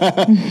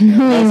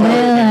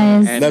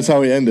 Realize That's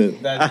how we end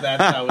it.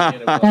 That's how we end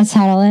it. that's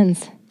how it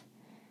ends.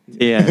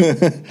 Yeah,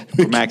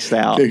 we're maxed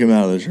out. Kick him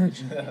out of the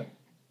church.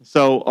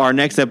 So our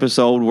next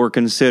episode, we're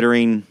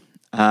considering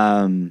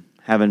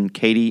having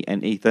Katie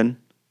and Ethan.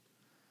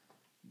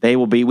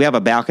 We have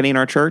a balcony in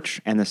our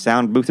church, and the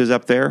sound booth is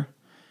up there.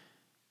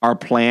 Our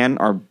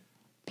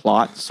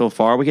plot so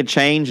far, we could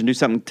change and do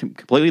something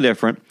completely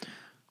different.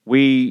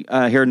 We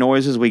hear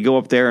noises. We go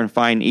up there and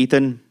find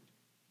Ethan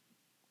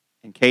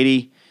and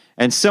Katie.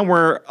 And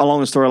somewhere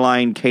along the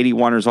storyline, Katie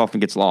wanders off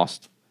and gets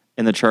lost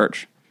in the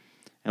church.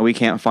 And we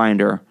can't find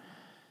her.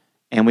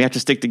 And we have to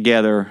stick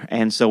together.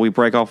 And so we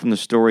break off from the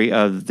story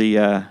of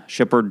the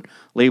shepherd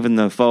leaving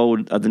the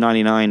fold of the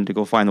 99 to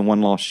go find the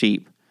one lost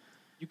sheep.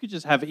 You could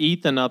just have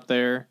Ethan up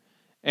there,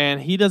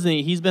 and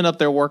he's been up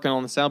there working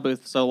on the sound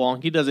booth so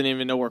long, he doesn't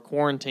even know we're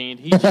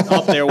quarantined. He's just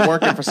up there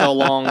working for so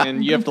long,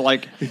 and you have to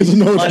doesn't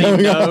know what's let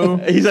him going know.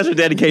 He's such a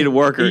dedicated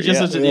worker. He's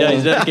just he's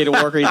a dedicated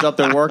worker. He's up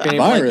there working. He's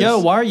like, Virus. yo,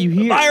 why are you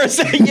here? Virus,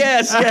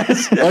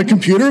 yes. A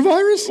computer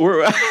virus?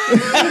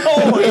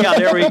 Oh, yeah,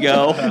 there we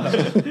go.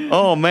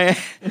 Oh, man.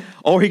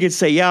 Or he could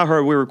say, yeah, I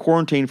heard we were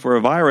quarantined for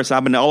a virus.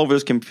 I've been all over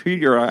this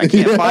computer. I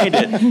can't find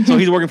it. So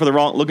he's looking for the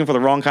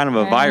wrong kind of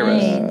a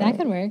virus. Right, that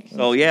could work.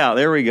 So, yeah,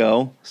 there we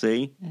go.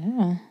 See?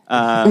 Yeah.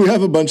 We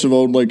have a bunch of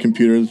old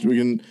computers. We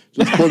can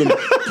just put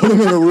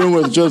them in a room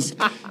with just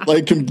the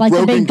broken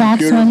big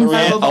box computers ones?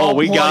 around. Oh,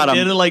 we got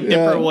Did it him.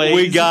 different ways.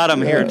 We got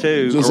him here,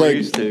 too. Just Or we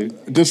used to.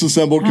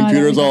 disassembled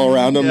computers all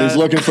around him. He's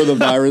looking for the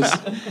virus.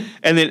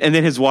 And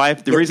then his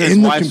wife, the reason his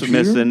in the wife's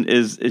computer? missing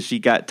is she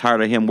got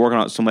tired of him working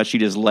on it so much she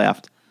just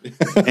left.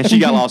 And she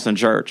got lost in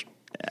church.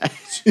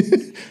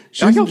 She's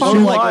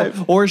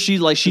Or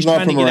she's not trying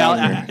to from get around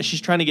out. here.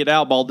 She's trying to get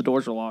out, but all the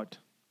doors are locked.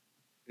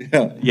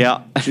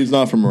 Yeah. She's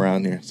not from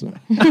around here, so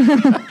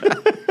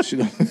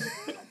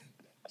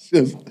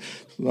it's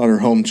not her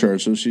home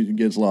church, so she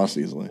gets lost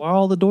easily. Why are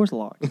all the doors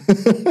locked?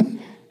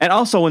 And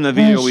also in the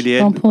video Hush, we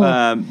don't did, pull.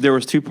 there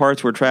was 2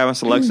 parts where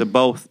Travis and Alexa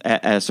both,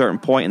 at a certain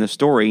point in the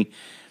story,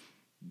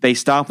 they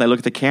stop, they look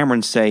at the camera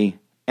and say,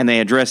 and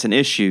they address an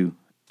issue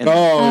And,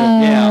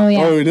 yeah.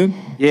 yeah. Oh, we did?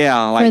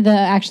 yeah, For like the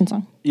action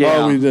song. yeah,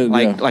 Oh, we did,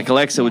 like yeah. like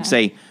Alexa would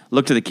say,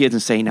 look to the kids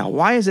and say, now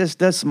why is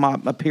this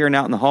mop appearing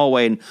out in the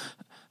hallway, and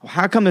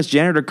how come this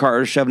janitor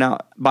cart is shoving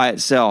out by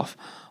itself?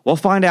 We'll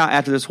find out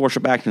after this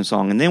worship action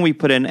song, and then we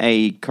put in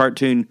a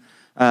cartoon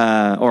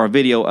or a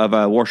video of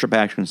a worship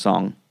action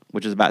song,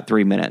 which is about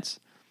 3 minutes,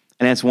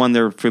 and that's one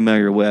they're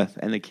familiar with,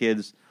 and the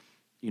kids,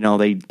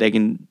 they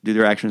can do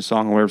their action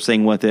song or whatever,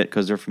 sing with it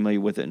because they're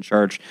familiar with it in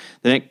church.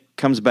 Then it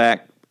comes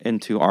back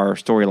into our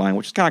storyline,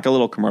 which is kind of like a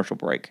little commercial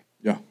break.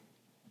 Yeah.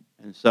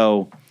 And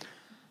so,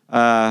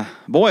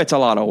 boy, it's a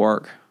lot of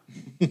work.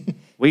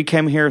 We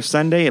came here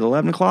Sunday at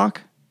 11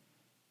 o'clock,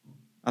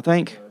 I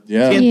think.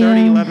 Yeah. 10:30,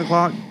 Yeah. 11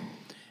 o'clock.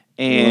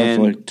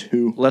 And Left like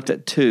 2. left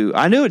at 2.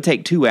 I knew it would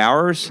take 2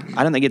 hours.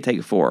 I didn't think it'd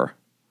take 4.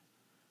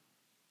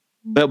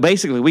 But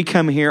basically, we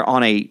come here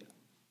on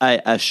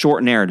a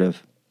short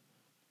narrative.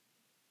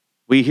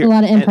 We hear A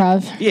lot of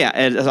improv.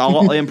 it's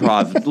all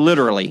improv,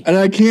 literally. And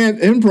I can't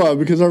improv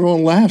because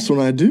everyone laughs when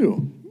I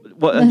do.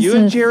 Well, That's you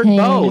and the Jared thing.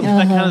 both. Isn't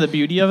that kind of the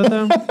beauty of it,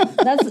 though?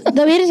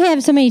 We had to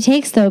have so many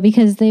takes though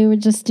because they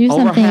would just do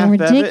something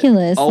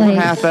ridiculous. Over like,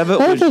 half of it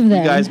both was of you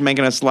them. guys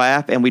making us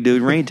laugh, and we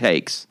do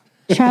retakes.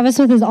 Travis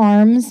with his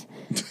arms.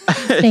 His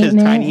Statement.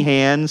 tiny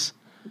hands.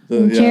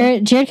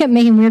 Jared kept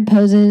making weird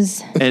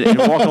poses. And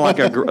walking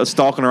like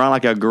stalking around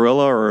like a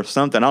gorilla or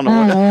something. I don't know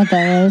I don't what. know what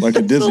that was. Like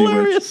a Disney witch.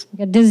 Hilarious.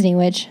 Like a Disney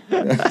witch.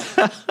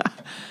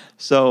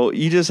 So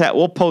you just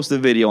we'll post the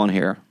video on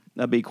here.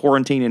 That'll be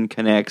Quarantine and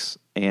Connects,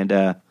 and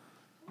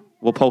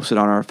we'll post it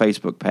on our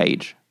Facebook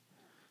page.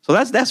 So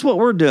that's what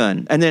we're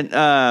doing. And then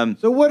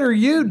So what are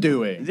you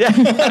doing?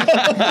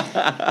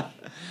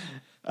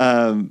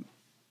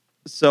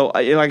 so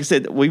like I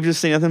said, we've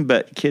just seen nothing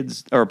but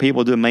kids or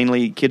people doing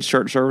mainly kids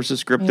church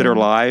services, scripted or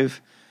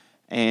live,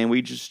 and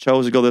we just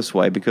chose to go this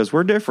way because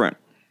we're different.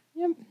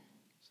 Yep.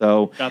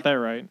 So Got that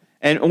right.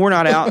 and we're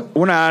not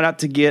out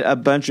to get a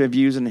bunch of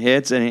views and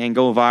hits and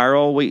go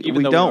viral. We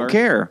Even though we don't are.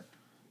 care.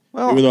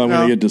 Well, Even though I'm no.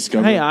 going to get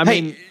discovered. Hey, I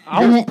mean,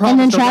 I And was then,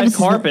 promised a red Travis,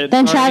 carpet.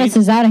 then already. Travis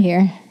is out of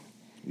here.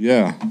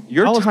 Yeah.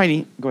 You're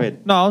tiny. Go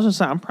ahead. No, I was just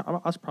saying, I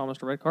was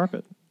promised a red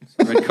carpet.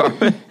 Red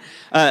carpet.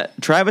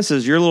 Travis,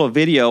 is your little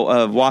video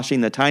of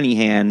washing the tiny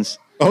hands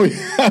Oh,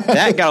 yeah.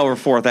 that got over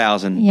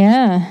 4,000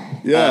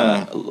 Yeah.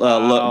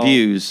 Yeah.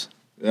 views,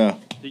 Yeah.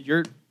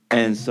 You're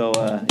and so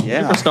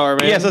yeah, Superstar,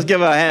 man. Yes, let's give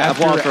a hand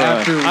applause for.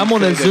 I'm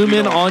gonna zoom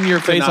in on your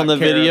face on the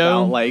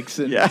video. Likes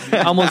and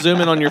I'm gonna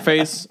zoom in on your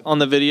face on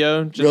the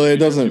video. Just Really, it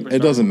because you're doesn't. It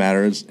Superstar. doesn't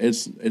matter.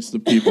 It's the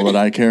people that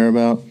I care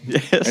about,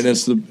 Yes. and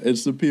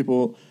it's the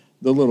people,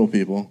 the little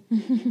people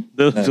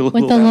the With the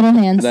little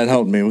hands. that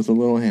helped me with the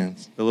little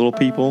hands. the little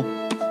people.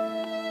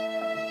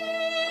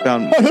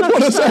 Found, I just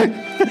want to say,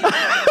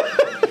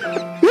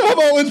 you have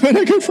always been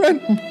a good friend.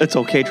 it's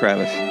okay,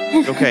 Travis.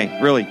 It's okay,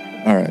 really,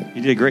 All right.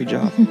 you did a great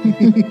job.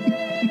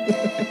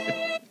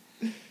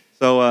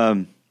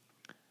 So,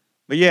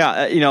 but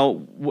yeah,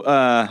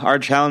 our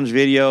challenge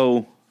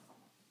video.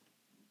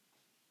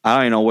 I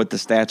don't even know what the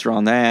stats are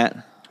on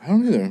that. I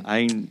don't either.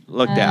 I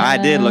looked at. I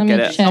did look let at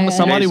me it. check.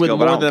 Somebody days with ago,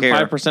 but I more don't than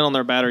care. 5% on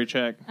their battery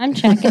check. I'm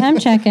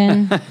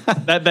checking.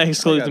 That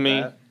excludes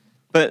me.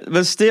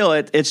 But still,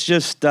 it's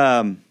just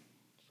the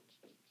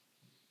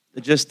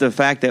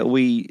fact that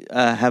we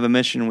have a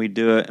mission, we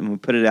do it, and we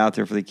put it out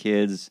there for the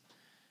kids.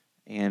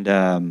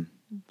 And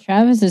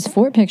Travis's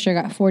fort picture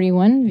got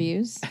 41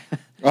 views.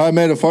 I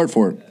made a fart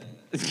fort.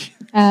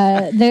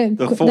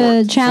 The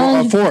fort.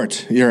 challenge. A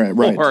fort. You're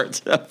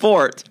right. a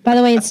fort. By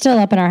the way, it's still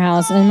up in our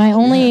house, and my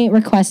only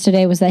request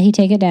today was that he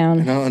take it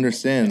down. I don't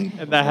understand.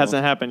 And that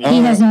hasn't happened He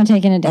yet. has not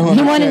taken it down. Oh,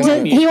 He wanted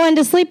okay. to. He wanted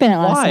to sleep in it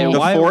last Why? night. The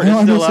Why- fort I is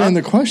don't still understand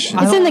up. the question.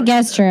 It's in the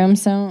guest room,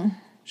 so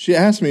She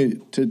asked me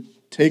to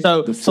take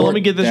So, the so let fort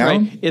me get this down?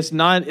 right. It's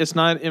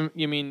not.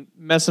 You mean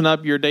messing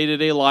up your day to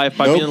day life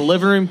by Nope. being in the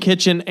living room,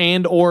 kitchen,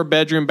 and or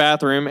bedroom,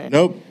 bathroom.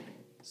 Nope.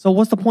 So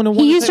what's the point of?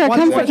 he used our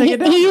comfort.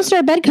 He used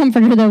our bed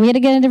comforter though. We had to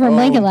get a different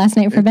blanket last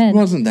night for It bed.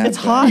 wasn't that It's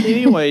bad. hot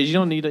anyways. You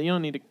don't need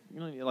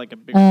like a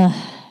big.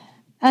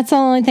 That's the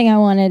only thing I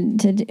wanted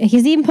to do.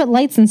 He's even put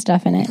lights and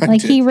stuff in it.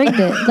 Like he did. rigged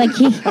it. Like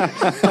he,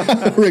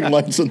 Ring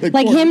lights in the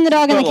like corner. him, the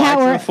dog, and the Put cat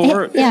lights were. in the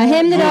fort? Yeah,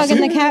 him, the dog,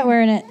 and the cat were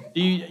in it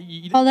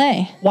you, all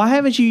day. why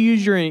haven't you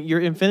used your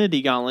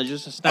Infinity Gauntlet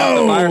just to snap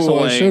the virus Oh, I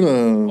away? should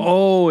have.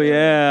 Oh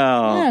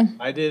yeah. Yeah.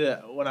 I did it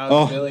when I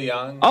was really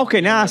young.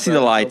 Okay, now I My see the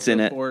brother lights built in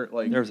the it. fort,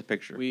 like, There's a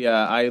picture.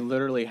 I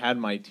literally had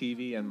my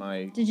TV and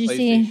my Did you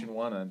PlayStation see-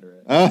 1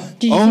 under it.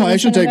 Did you see I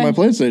this should in take the my back?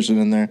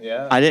 PlayStation in there.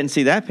 Yeah. I didn't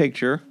see that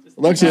picture.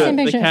 Alexa, Same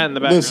The picture. cat in the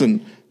background.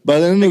 listen. By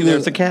the end of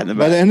There's this, a cat in the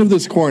by back. the end of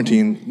this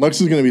quarantine, Lex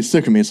is going to be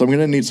sick of me, so I'm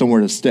going to need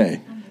somewhere to stay.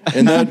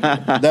 And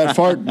that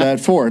fort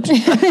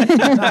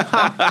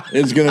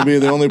is going to be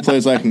the only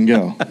place I can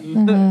go.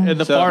 And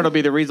the fart will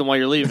be the reason why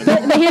you're leaving.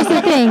 But here's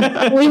the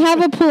thing: we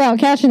have a pull-out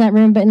couch in that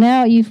room, but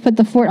now you've put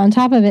the fort on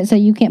top of it, so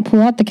you can't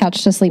pull out the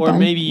couch to sleep Or on.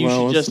 maybe you Well,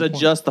 should what's just the point?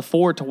 adjust the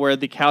fort to where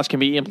the couch can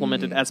be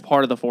implemented as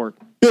part of the fort.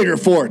 Bigger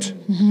fort.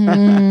 I'm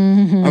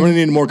going to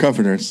need more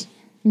comforters.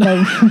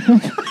 No.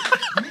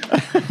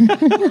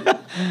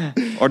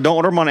 Or don't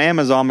order them on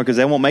Amazon because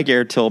they won't make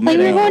it till Like, we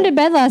midnight. were going to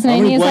bed last night,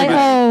 and many he was like,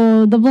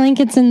 blankets? "Oh, the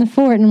blanket's in the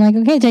fort," and I'm like,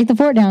 "Okay, take the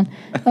fort down."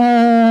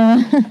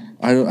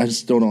 I just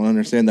still don't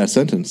understand that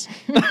sentence.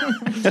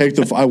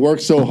 I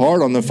worked so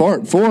hard on the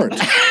fort.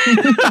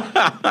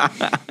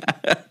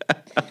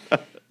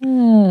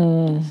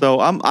 So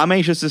I'm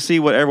anxious to see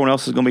what everyone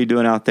else is going to be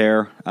doing out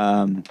there.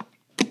 I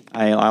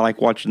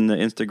like watching the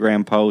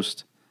Instagram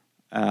post.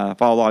 I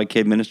follow a lot of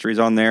kid ministries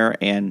on there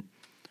and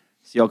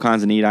see all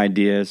kinds of neat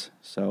ideas.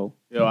 So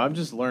I'm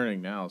just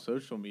learning now.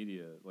 Social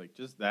media, like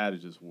just that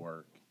is just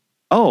work.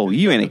 oh,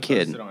 you ain't a Post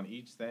kid. it on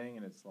each thing,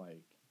 and it's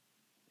like,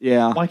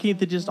 Yeah. Why can't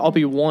they just all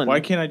be one? why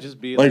can't I just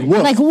be Like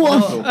what? Like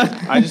what?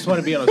 I just want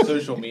to be on a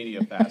social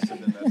media fast,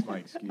 and then that's my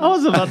excuse. I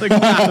was about to go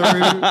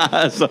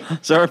through. So,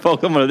 sorry,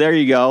 folks. There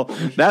you go.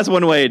 That's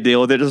one way to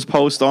deal with it. Just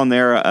post on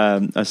there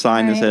a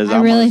sign that Right. says, I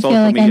I'm really on feel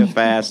social like media I'm-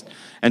 fast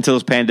until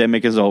this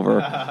pandemic is over.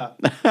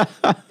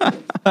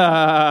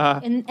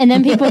 And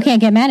then people can't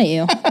get mad at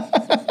you.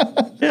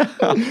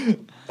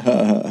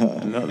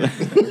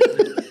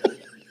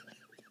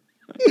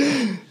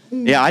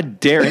 Yeah, I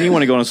dare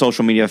anyone to go on a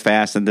social media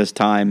fast at this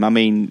time. I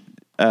mean,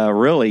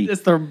 really.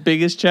 It's their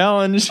biggest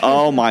challenge.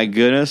 Oh, my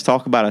goodness.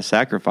 Talk about a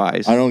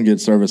sacrifice. I don't get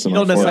service in You my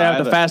don't fort. necessarily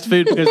have to fast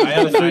food because you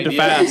have food to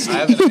fast. I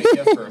have an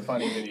idea for a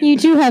funny video. You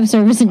do have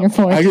service in your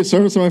fort. I get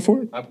service in my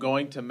fort. I'm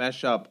going to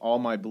mesh up all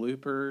my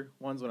blooper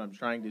ones when I'm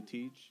trying to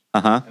teach,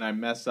 Uh-huh. and I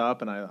mess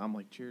up, and I'm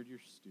like, Jared, you're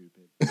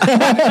stupid.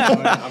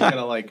 I'm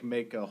gonna like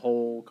make a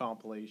whole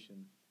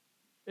compilation.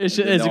 Is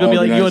it going to be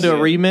like you want to do a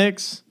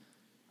remix?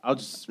 I'll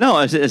just No,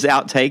 it's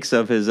outtakes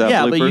of his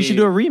Yeah, but you bloopers. should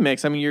do a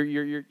remix. I mean,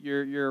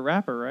 you're a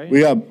rapper, right? We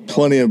got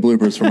plenty of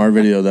bloopers from our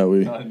video that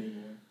we.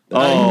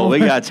 Oh, we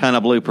got a ton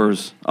of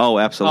bloopers. Oh,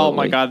 absolutely. Oh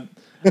my god,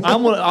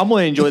 I'm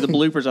gonna enjoy the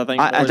bloopers. I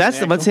think more than That's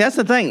the but see, that's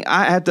the thing.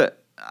 I have to.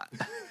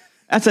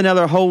 That's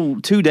another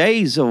whole 2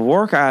 days of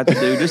work I have to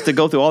do just to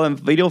go through all them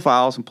video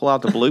files and pull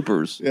out the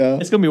bloopers. Yeah,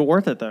 It's gonna be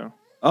worth it though.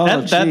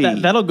 Oh, gee.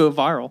 That'll go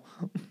viral.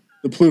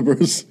 the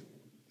bloopers.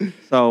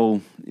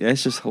 So yeah,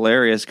 it's just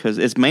hilarious because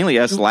it's mainly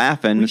us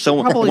laughing.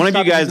 So probably one of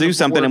you stop guys using do the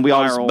something word and we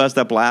all just viral. bust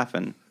up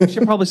laughing. We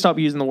should probably stop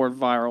using the word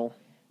viral.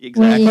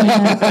 Exactly.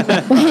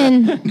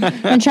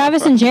 When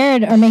Travis and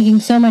Jared are making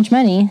so much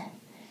money,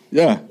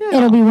 Yeah,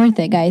 it'll be worth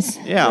it, guys.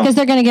 Yeah. Because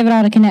they're going to give it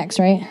all to Connects,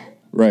 right?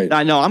 right.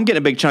 I know I'm getting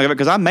a big chunk of it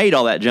because I made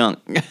all that junk.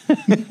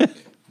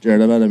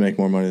 Jared, I bet I make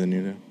more money than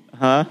you do.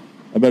 Huh?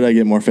 I bet I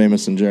get more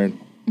famous than Jared.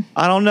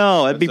 I don't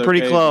know. It'd be That's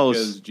pretty okay close.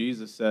 because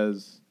Jesus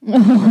says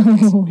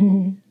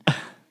the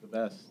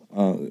best.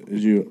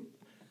 Did you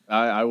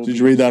I will. did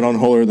you read that on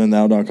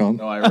holierthanthou.com?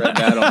 No, I read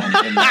that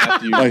on in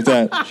Matthew. Like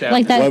that chapter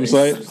Like that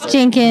website?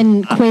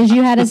 stinking quiz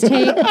you had us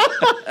take.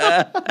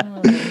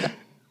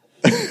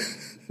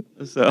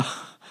 So,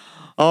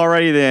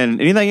 alrighty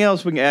then. Anything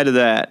else we can add to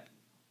that?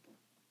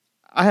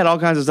 I had all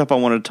kinds of stuff I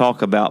wanted to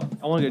talk about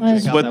I want to go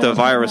check out with that the one.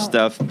 virus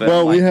stuff. But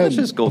Well, we let's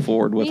had- just go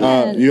forward with it.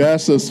 Yeah. You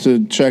asked us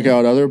to check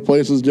out other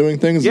places doing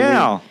things.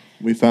 Yeah.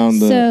 We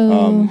found the.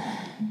 So,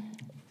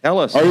 Tell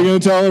us. Are you going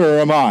to tell it or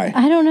am I?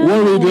 I don't know.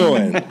 What are we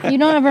doing? You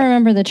don't ever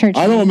remember the church.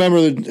 I don't remember.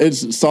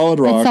 It's Solid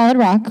Rock. It's Solid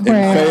Rock. In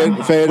Where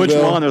Fayetteville. Which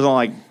one? There's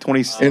only like 20.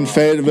 In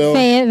Fayetteville.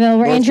 Fayetteville,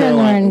 where North Andrew and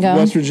Carolina, Lauren go.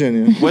 West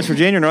Virginia. West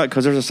Virginia, right?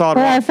 Because there's a solid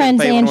Where rock our in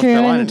friends Fayetteville, North Andrew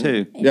Carolina and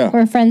too. Yeah.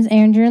 We're friends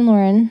Andrew and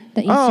Lauren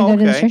that used Oh, to go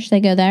to the okay. church. They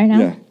go there now.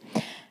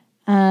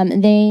 Yeah.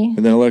 They.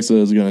 And then Alexa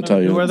is going to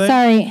tell Who are you. they?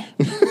 Sorry.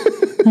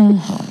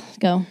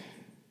 Go.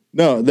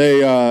 No,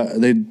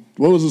 they.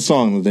 What was the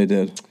song that they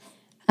did?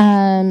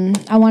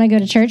 I want to go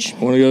to church. I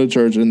want to go to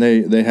church, and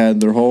they had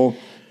their whole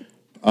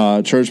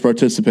church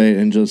participate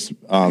in just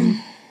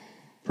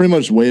pretty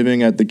much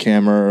waving at the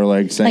camera or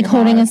like saying Like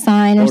holding hi. a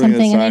sign or Holding a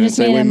something, and sign they just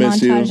say, made a "We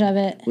miss you. montage of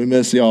it. We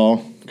miss y'all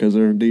because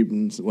they're deep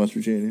in West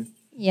Virginia.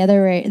 Yeah,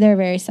 they're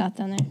very south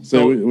down there.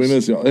 So we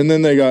miss y'all. And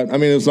then they got. I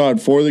mean, it's not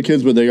for the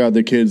kids, but they got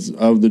the kids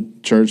of the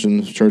church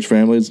and church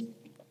families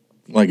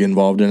like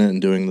involved in it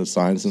and doing the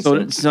signs and So,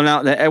 stuff. so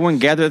now that everyone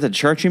gathered at the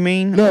church, you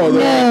mean? No,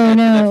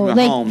 No, From the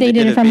like home. they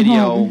did it a from video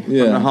home. From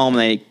Yeah. the home,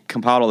 they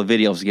compiled all the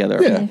videos together.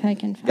 Yeah. If I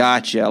can find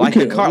Gotcha. Like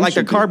Okay, the we like the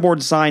should do-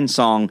 cardboard sign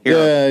song here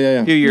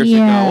Yeah. a few years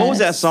ago. What was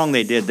that Yes. song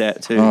they did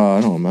that to? I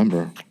don't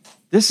remember.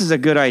 This is a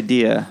good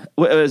idea.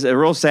 It was a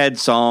real sad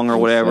song or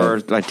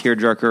whatever, like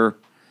tearjerker.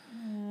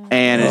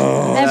 And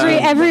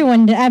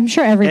everyone. I'm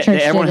sure every church.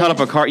 everyone did held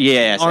it. up a card.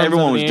 Yes, Arms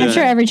everyone up was in the doing I'm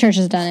sure it. every church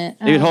has done it.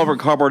 They would hold up a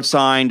cardboard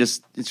sign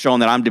just showing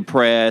that I'm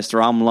depressed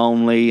or I'm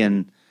lonely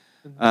and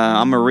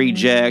I'm a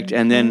reject.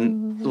 And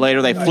then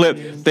later they flip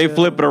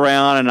it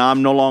around and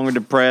I'm no longer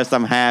depressed.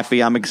 I'm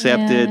happy. I'm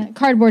accepted. Yeah.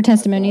 Cardboard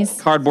testimonies.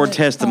 Cardboard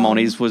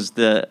Testimonies was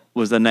the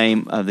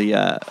name of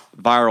the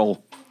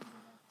viral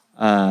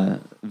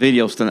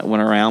video that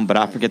went around, but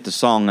I forget the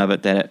song of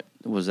it that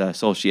it was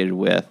associated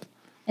with.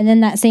 And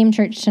then that same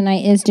church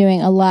tonight is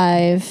doing a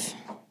live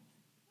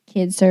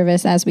kids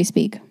service as we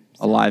speak.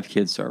 A live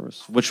kids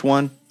service. Which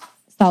one?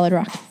 Solid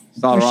Rock.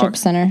 Solid Worship Rock.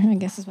 Center, I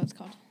guess is what it's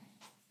called.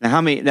 Now,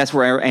 how many? That's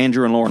where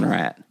Andrew and Lauren are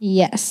at.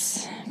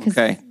 Yes. 'Cause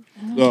Okay.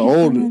 The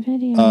old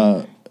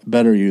video.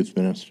 Better Youth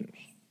Ministers.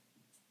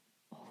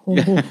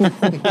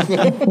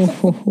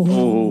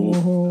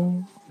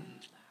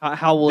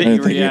 How will I you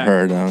didn't think you react?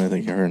 heard. I don't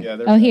think you heard. Yeah,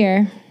 Oh,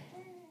 here.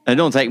 It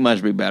don't take much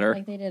to be better.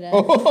 Like they did it.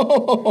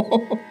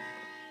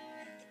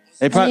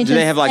 They probably, do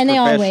they have like and they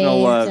all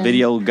professional waved and-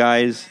 video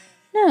guys?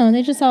 No,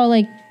 they just all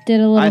like did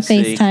a little I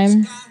see.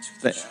 FaceTime.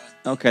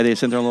 Okay, they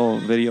sent their little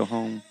video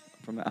home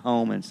from at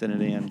home and sent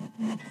it in.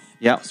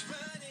 Yep.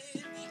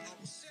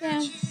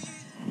 Yeah.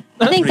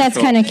 I think that's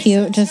cool. kind of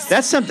cute. Just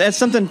That's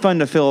something fun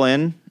to fill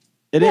in.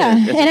 It is. yeah,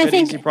 It's and a I good,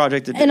 think easy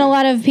project to do. and a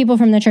lot of people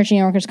from the Church of New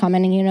Yorkers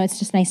commenting. It's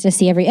just nice to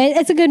see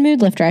it's a good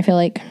mood lifter. I feel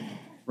like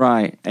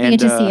Right. you And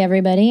get to see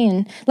everybody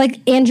and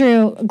like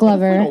Andrew We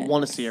Glover. don't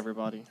want to see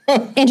everybody.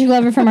 Andrew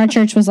Glover from our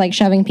church was like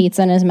shoving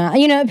pizza in his mouth.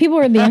 People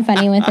were being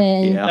funny with it.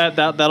 And Yeah.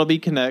 That'll be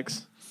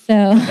connects.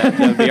 So that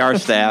would be our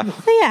staff.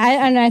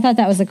 I thought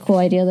that was a cool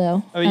idea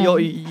though. I mean,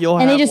 you'll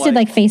have And they just did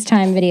like like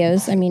FaceTime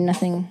videos. I mean,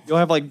 nothing. you'll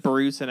have like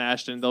Bruce and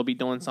Ashton. They'll be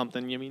doing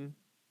something. You mean?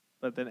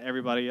 But then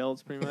everybody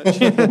else, pretty much.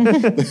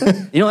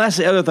 That's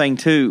the other thing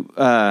too.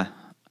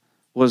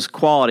 Was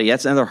quality.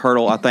 That's another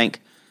hurdle. I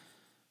think.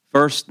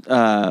 First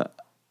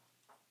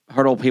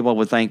hurdle people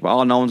would think,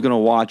 "Oh, no one's going to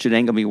watch it. It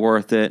ain't going to be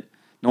worth it.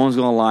 No one's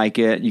going to like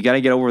it." You got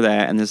to get over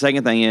that. And the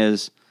second thing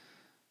is,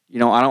 I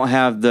don't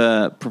have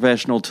the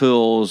professional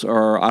tools,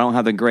 or I don't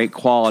have the great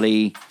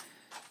quality.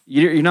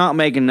 You're not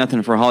making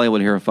nothing for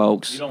Hollywood here,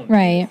 folks. You don't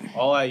Right.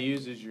 All I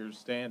use is your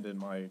stand and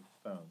my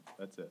phone.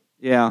 That's it.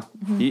 Yeah.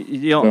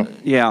 You don't.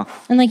 Yeah.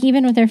 And like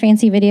even with their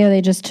fancy video,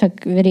 they just took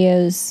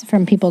videos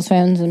from people's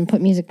phones and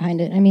put music behind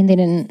it. I mean, they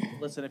didn't.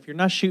 Listen, if you're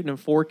not shooting in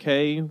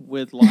 4K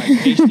with like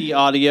HD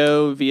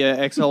audio via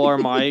XLR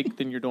mic,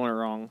 then you're doing it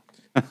wrong.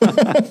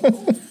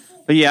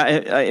 But yeah,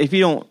 if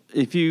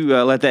you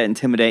let that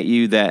intimidate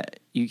you that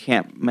you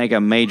can't make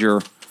a major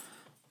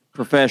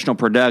professional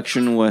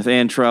production with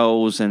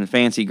intros and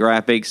fancy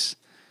graphics,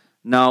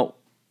 no,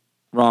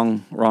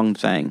 wrong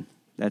thing.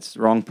 That's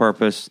the wrong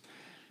purpose.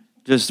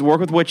 Just work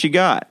with what you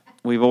got.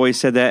 We've always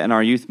said that in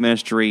our youth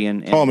ministry.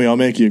 And Call me. I'll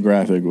make you a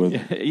graphic with.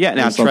 yeah,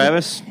 now something.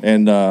 Travis,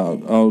 And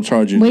I'll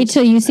charge you. Wait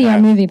till you see our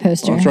half. movie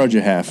poster. I'll charge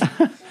you half.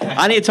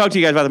 I need to talk to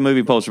you guys about the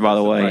movie poster, by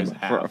the way,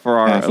 for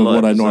our Half of what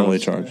I episodes. normally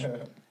charge.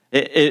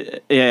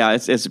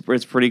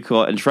 It's pretty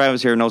cool. And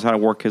Travis here knows how to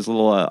work his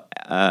little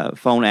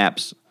phone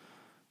apps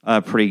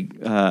pretty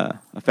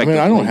effectively. I mean,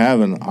 I don't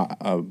have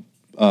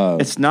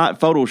It's not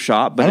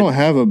Photoshop, but I don't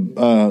have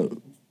a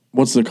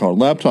what's it called,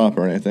 laptop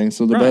or anything.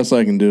 So the Right. best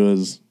I can do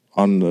is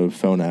on the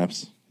phone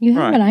apps. You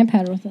have Right. an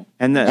iPad with it.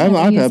 and I have the,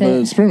 an use iPad, but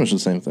it. it's pretty much the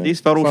same thing. these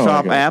It's not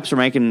Photoshop like apps are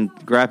making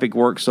graphic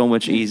work so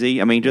much easy.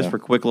 I mean, just for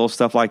quick little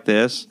stuff like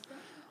this,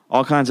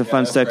 all kinds of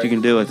fun stuff you can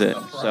do with it.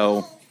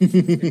 So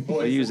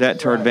use that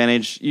to our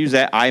advantage. Use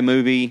that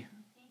iMovie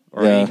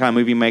or any kind of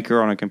movie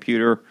maker on a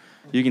computer.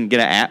 You can get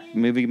an app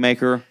movie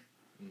maker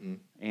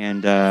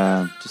and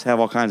just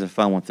have all kinds of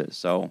fun with it.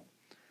 So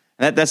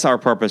that's our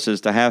purpose,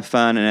 is to have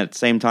fun and at the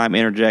same time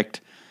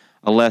interject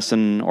a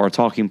lesson or a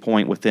talking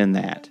point within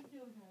that.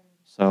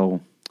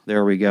 So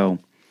there we go.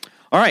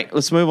 All right,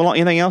 let's move along.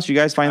 Anything else? You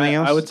guys find anything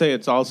else? I would say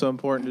it's also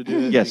important to do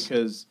it Yes.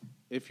 because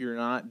if you're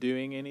not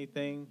doing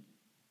anything,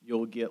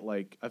 you'll get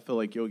I feel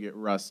like you'll get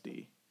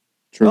rusty.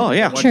 True. Oh,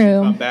 yeah. Once True.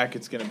 you come back,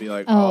 it's going to be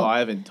like, Oh. I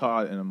haven't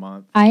taught in a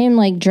month. I am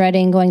like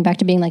dreading going back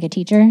to being like a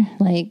teacher,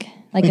 like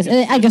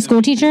a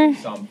school teacher.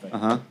 Something.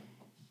 Uh-huh.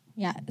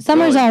 Yeah,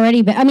 summer's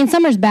already bad. I mean,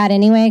 summer's bad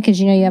anyway because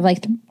you have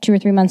like 2 or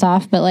 3 months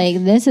off. But like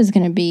this is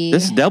going to be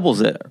This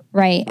doubles it.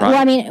 right. Well,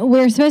 I mean,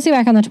 we're supposed to be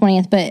back on the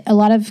 20th, but a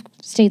lot of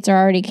states are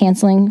already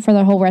canceling for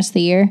the whole rest of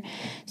the year.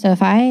 So if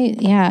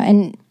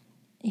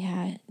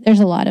there's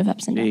a lot of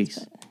ups and downs.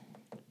 Jeez.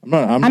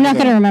 but I'm not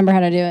going to remember how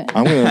to do it,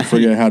 I'm going to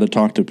forget how to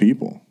talk to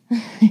people.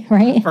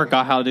 right?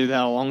 Forgot how to do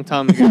that a long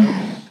time ago.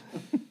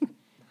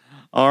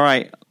 All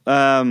right.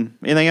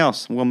 Anything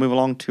else? We'll move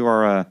along to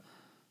our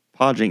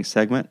Podjinx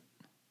segment.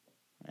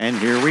 And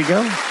here we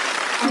go.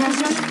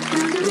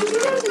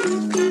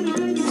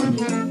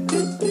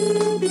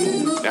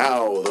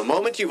 Now, the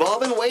moment you've all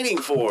been waiting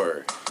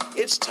for.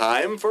 It's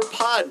time for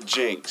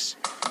Podjinx,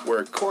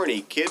 where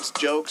corny kids'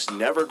 jokes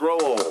never grow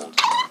old.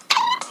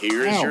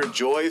 Here's your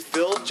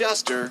joy-filled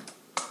jester,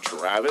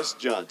 Travis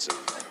Johnson.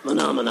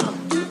 Phenomena.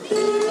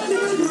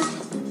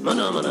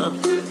 Phenomena.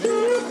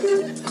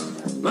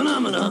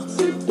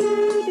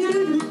 Phenomena.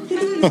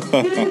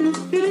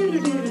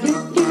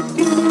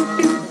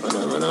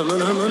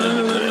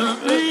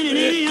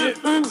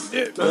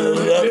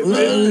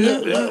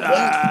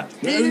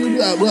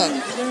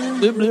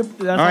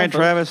 All right,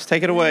 Travis,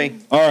 take it away.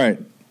 All right.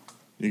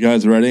 You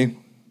guys ready?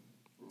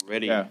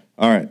 Ready. Yeah.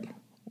 All right.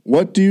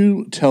 What do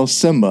you tell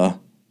Simba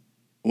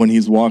when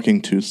he's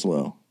walking too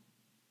slow?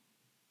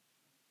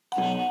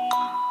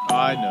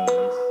 I know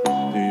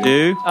this.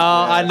 Do? Oh,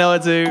 I know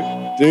it too.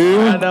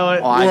 Dude? I know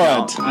it. Oh, I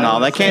What? don't. No,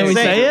 they can't Can we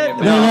say it?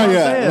 No, not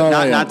yet. No,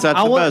 Not, yet. not touch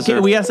I the want.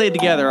 buzzer. We gotta say it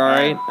together. All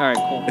right. All right.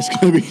 Cool. It's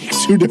going to be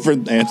 2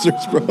 different answers,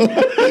 bro. I'm gonna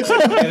try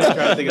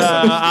to think of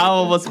something. I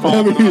almost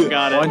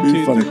got it. 1,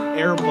 2, funny. 3.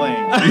 Airplane.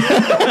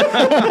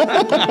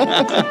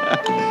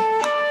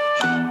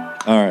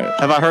 All right.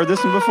 Have I heard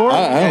this one before?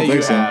 I don't you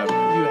think so. have. You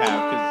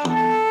have.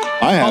 'Cause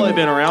I Probably haven't.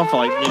 been around for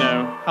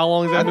how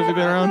long has that movie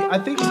been around? I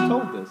think you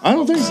told this. I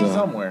don't think so.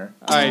 Somewhere.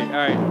 All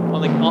right.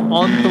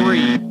 On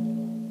three.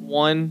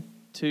 1,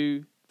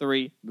 2,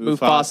 3.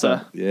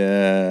 Mufasa.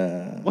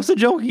 Yeah. What's the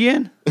joke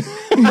again?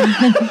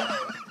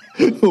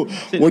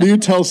 What do you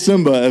tell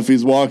Simba if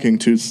he's walking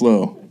too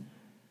slow?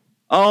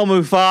 Oh,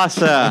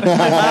 Mufasa.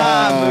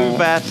 Move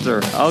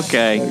faster.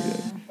 Okay.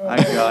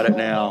 I got it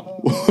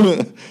now.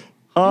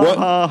 Ha What?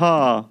 ha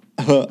ha.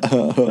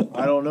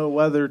 I don't know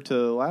whether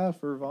to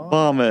laugh or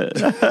vomit.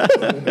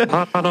 Vomit.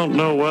 I don't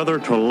know whether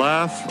to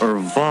laugh or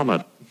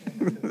vomit.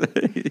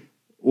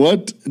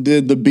 What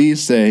did the bee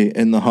say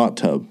in the hot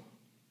tub?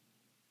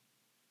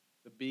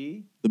 The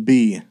bee? The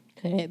bee.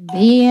 Could it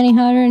be any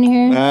hotter in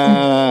here?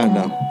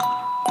 No.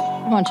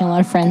 I'm watching a lot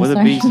of Friends. With a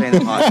sorry. bee saying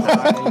the hot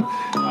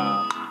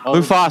tub.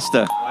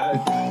 Mufasa.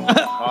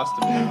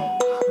 Pasta meal.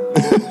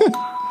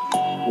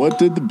 What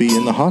did the bee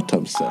in the hot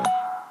tub say?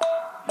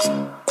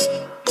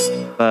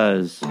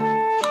 Buzz.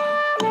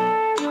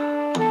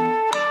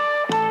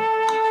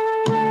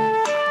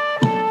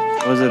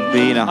 Was a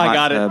bee in a hot I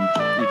got tub? it.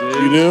 You do?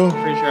 You do?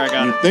 Pretty sure I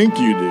got You it. think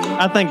you do?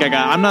 I think I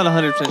got it. I'm not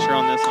 100% sure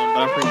on this one, but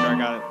I'm pretty sure I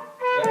got it.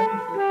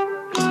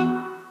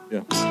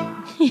 Yeah.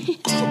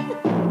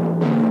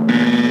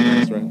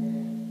 That's right.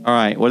 All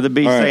right. What did the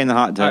bee All right. say in the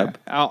hot tub?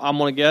 I'm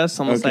going to guess.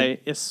 I'm going to Okay.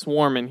 say it's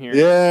swarming here.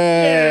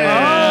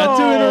 Yeah.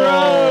 2 in a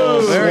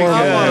row. Very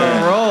Swarming. I'm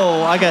on a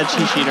roll. I got a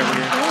cheat sheet over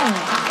here.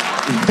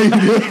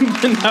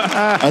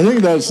 I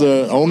think that's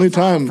the only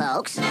time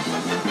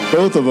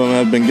both of them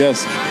have been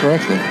guessed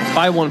correctly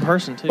By one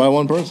person, too. by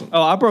one person.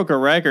 Oh, I broke a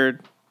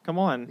record. Come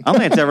on. I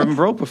don't think it's ever been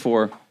broke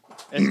before.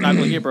 It's not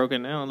going to get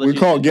broken now. unless We you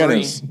call do three.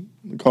 Guinness.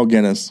 We call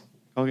Guinness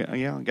Okay.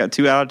 Yeah. Got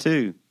 2 out of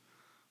 2.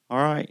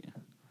 All right.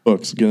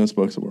 books. Guinness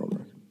Books of World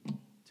Record.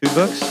 2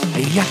 books.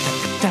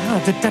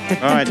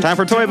 All right. Time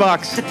for Toy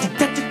Box.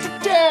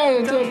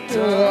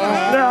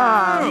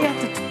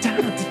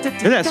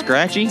 Isn't that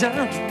scratchy?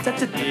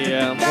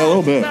 Yeah. A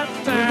little bit.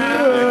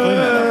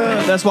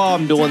 That's why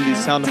I'm doing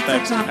these sound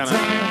effects to kind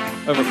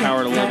of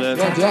overpower it a little bit.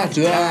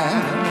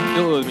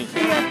 Do it with me.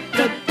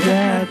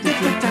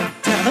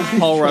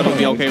 Paul Rudd will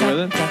be okay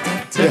with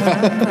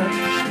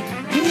it.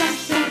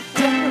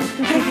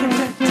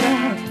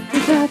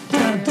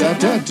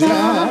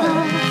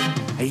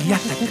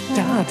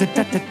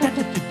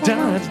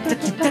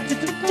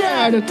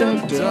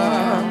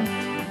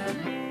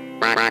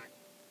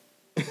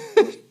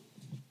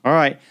 All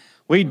right.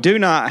 We do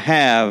not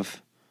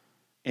have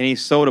any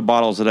soda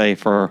bottles today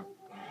for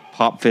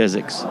Pop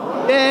Physics.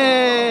 Aww.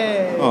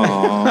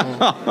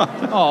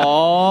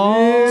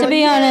 To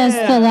be honest,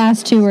 the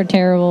last 2 were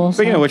terrible.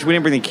 Speaking of which, we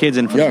didn't bring the kids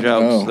in for the Yuck,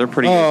 jokes. oh. They're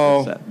pretty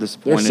Oh.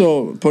 disappointed. They're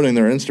still putting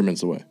their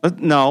instruments away.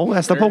 No,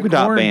 that's the polka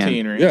dot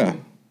band. Right? Yeah.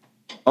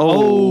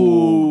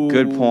 Oh,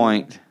 good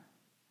point.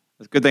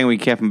 It's a good thing we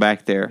kept them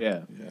back there.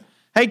 Yeah.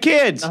 Hey,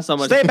 kids, Not so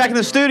much. stay back in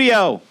the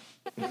studio.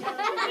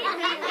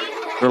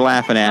 They're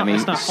laughing at me.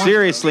 it's not fun.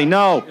 Seriously,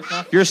 no.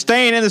 You're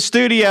staying in the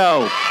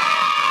studio.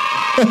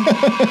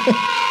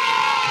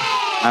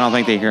 I don't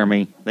think they hear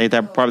me. They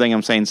probably think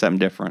I'm saying something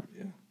different.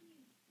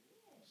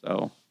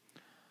 So,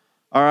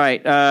 all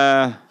right.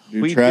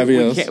 Do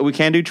Travios. We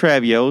can do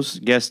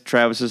Travios. Guess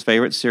Travis's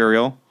favorite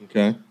cereal.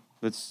 Okay.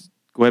 Let's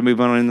go ahead and move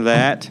on into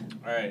that.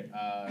 All right.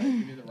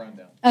 Give me the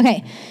rundown.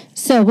 Okay,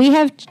 so we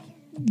have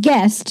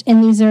guessed,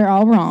 and these are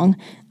all wrong.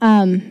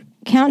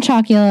 Count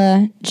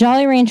Chocula,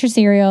 Jolly Rancher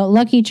cereal,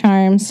 Lucky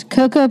Charms,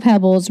 Cocoa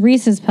Pebbles,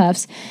 Reese's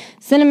Puffs,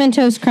 Cinnamon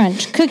Toast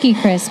Crunch, Cookie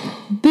Crisp,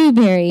 Boo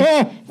Berry,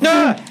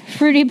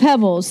 Fruity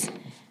Pebbles,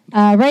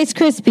 Rice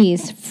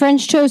Krispies,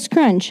 French Toast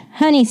Crunch,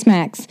 Honey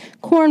Smacks,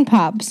 Corn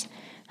Pops,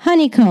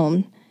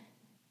 Honeycomb,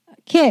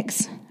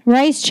 Kix,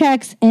 Rice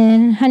Chex,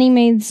 and Honey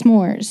Made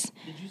S'mores.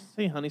 Did you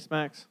say Honey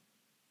Smacks?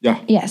 Yeah.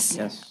 Yes.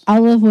 Yes.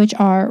 All of which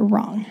are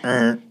wrong.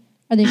 Are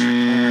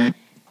they?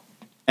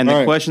 And the All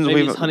right. questions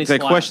Maybe it's Honey the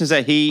Slaps. questions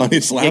that he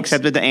Honey Slaps?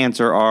 accepted to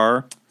answer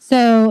are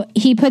So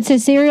he puts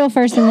his cereal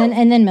first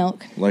and then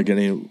milk. Like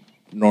any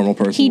normal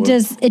person. He would.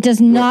 does. It does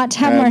not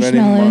have Any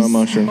marshmallows.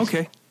 mushrooms.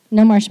 Okay.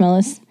 No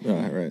marshmallows.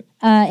 Yeah, right.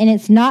 And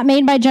it's not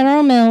made by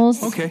General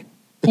Mills. Okay.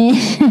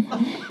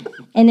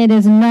 And it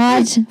is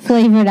not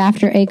flavored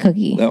after a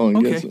cookie. That one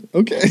Okay. gets it.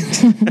 Okay.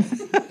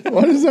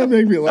 Why does that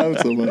make me laugh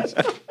so much?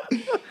 I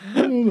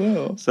don't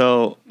know.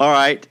 so. All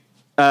right.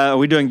 Are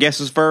we doing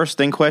guesses first,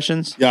 then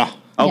questions? Yeah.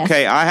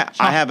 Okay. Yes.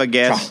 I have a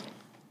guess.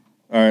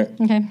 All right.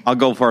 Okay. I'll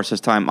go first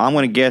this time. I'm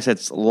going to guess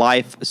it's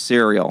Life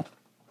cereal,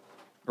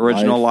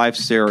 original Life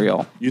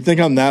cereal. You think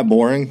I'm that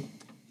boring?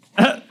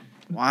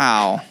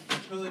 Wow.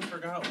 Totally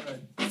forgot what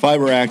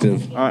Fiber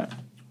active. All right.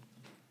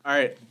 All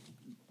right.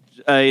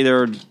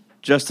 Either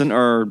Justin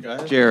or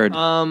ahead. Jared.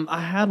 I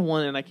had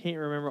one and I can't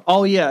remember.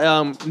 Oh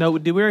yeah. No,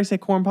 did we already say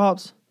Corn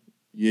Pops?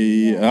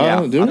 Yeah.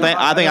 Oh, do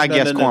I think I No,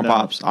 guessed no, Corn no.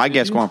 Pops. I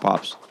guessed Corn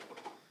Pops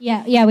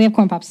Yeah, we have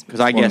corn pops. because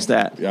I guessed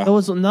that. Yeah. There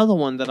was another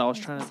one that I was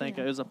trying to think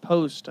of. It was a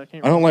post. I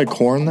can't I don't remember. like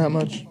corn that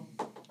much.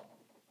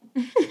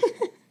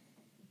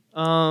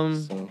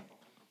 So.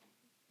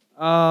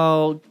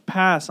 Oh,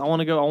 pass. I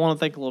want to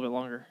think a little bit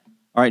longer.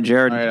 All right,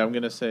 Jared. All right. I'm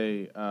gonna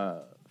say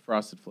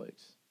Frosted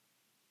Flakes.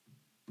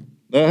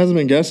 That hasn't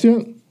been guessed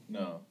yet?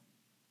 No.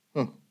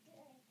 It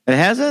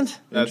hasn't?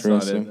 That's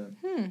not it.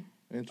 Interesting.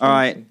 Then. All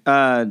right.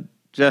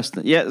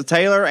 Justin. Yeah,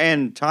 Taylor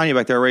and Tanya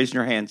back there raising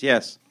your hands.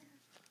 Yes.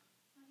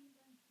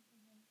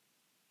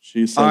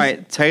 She says, All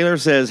right. Taylor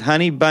says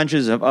honey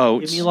bunches of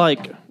oats. Give me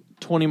like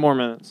 20 more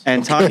minutes.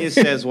 And Tanya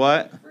says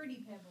what?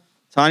 Fruity Pebbles.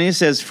 Tanya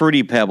says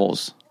Fruity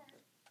Pebbles.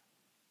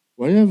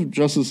 why do you have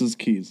Justice's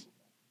keys?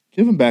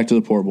 Give them back to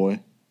the poor boy.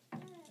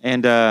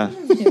 And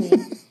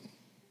the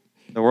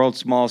world's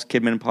smallest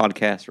Kidman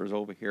podcaster is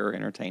over here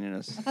entertaining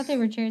us. I thought they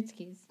were Jared's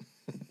keys.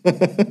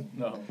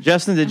 No.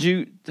 Justin, did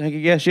you take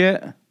a guess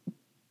yet?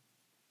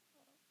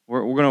 We're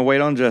going to wait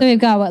on So Justin. we've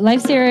got what?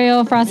 Life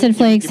cereal, Frosted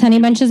Flakes, Honey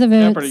Bunches of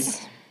Oats.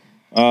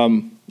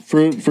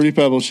 Fruity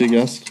Pebbles, she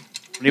guessed.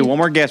 We need one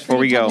more guess before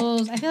we Fruity go.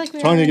 Pebbles. I feel like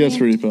Tanya guessed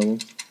Fruity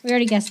Pebbles. We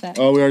already guessed that.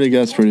 Oh, we already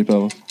guessed Fruity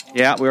Pebbles.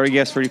 Yeah, we already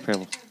guessed Fruity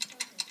Pebbles.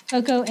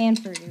 Cocoa and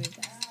Fruity. We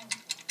guessed.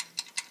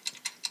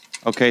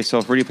 Okay,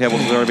 so Fruity Pebbles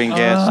has already been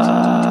guessed.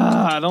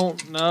 I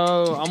don't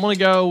know. I'm gonna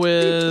go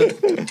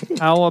with.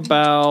 How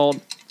about?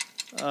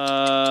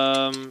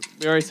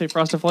 We already say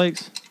Frosted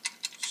Flakes.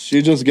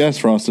 She just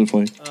guessed Frosted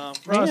Flakes.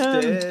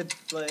 Frosted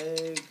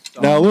Flakes.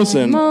 Now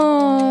listen,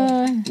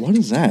 More what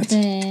is that?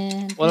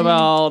 than What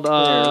about?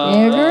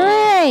 They're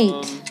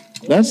great.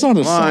 That's not a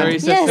We already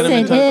song. said Yes,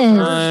 Cinnamon it Toast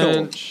is.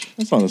 Crunch.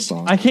 That's not a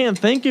song. I can't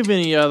think of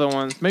any other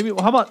ones. Maybe.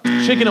 How about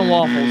chicken and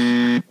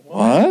waffles?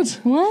 What?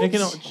 What?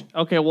 Chicken.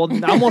 Okay. Well, I'm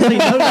gonna say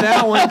no to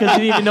that one because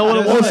you didn't even know what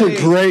it was. That's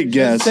a great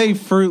guess. Just say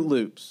Fruit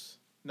Loops.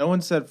 No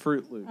one said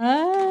Fruit Loops.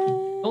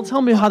 Don't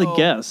tell me how to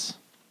guess.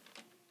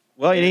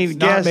 Well, you need to It's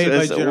not guess. made by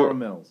It's- General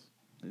Mills.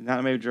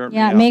 Not made by General.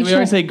 Yeah, Did make we sure.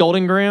 already say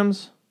Golden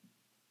Grams?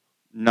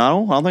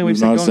 No, I don't think we've We've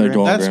said not Golden said Graham.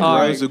 Golden That's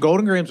Graham. gross. The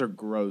Golden Grahams are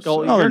gross.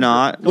 Golden- No, they're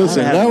not.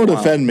 Listen, I that would have-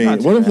 offend me.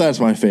 Not What if bad. that's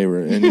my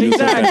favorite? And you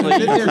just Exactly.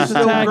 offended me? They're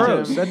still Attacked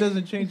gross. him. That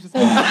doesn't change the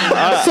thing.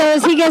 So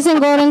is he guessing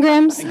Golden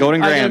Grams?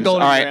 Golden I go Grams.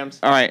 Golden All right. Grams.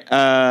 All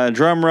right.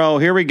 Drum roll.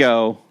 Here we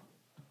go.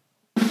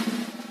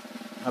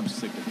 I'm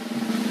sick of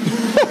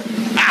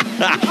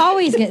it.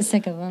 Always get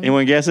sick of them.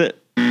 Anyone guess it?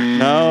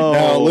 No.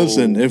 Now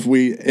listen, if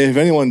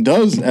anyone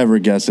does ever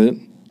guess it,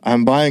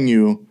 I'm buying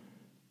you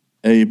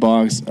a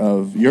box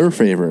of your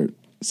favorite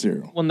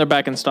cereal. When they're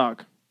back in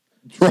stock.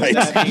 Right.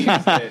 That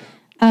means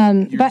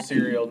that your But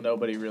cereal,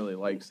 nobody really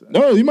likes that.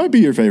 No, you might be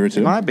your favorite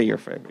too. It might be your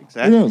favorite. Who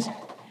Exactly. knows?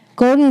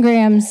 Golden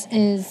Grams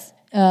is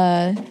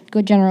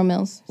good General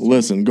Mills.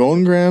 Listen,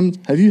 Golden Grahams.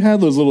 Have you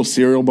had those little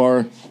cereal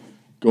bar?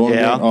 Golden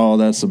Yeah. Graham? Oh,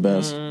 that's the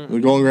best. The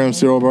Golden Graham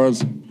cereal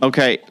bars.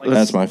 Okay.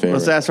 That's my favorite.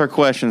 Let's ask our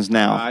questions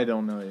now. I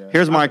don't know yet.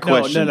 Here's my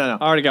question. No.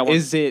 I already got one.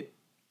 Is it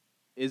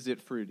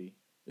fruity?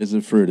 Is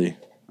it fruity?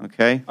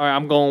 Okay. All right,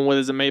 I'm going with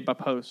is it made by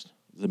Post?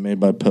 Is it made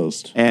by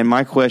Post? And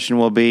my question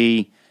will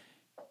be,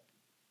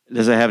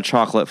 does it have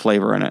chocolate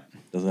flavor in it?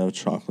 Does it have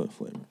chocolate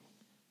flavor?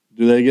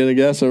 Do they get a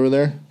guess over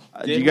there?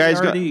 You guys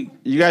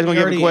gonna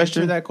give a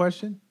question? That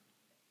question?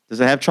 Does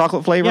it have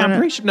chocolate flavor Yeah, in I'm it?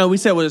 pretty sure. No, we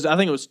said I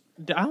think it was.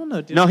 I don't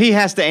know. No, he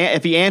has to.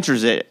 If he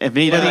answers it, if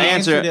he doesn't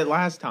answer answered it, it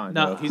last time.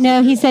 No. though.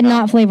 No, he said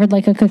not flavored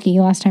like a cookie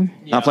last time.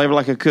 not flavored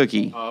like a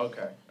cookie. Oh,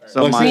 okay. All right.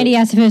 So Like, my, Randy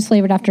asked if it was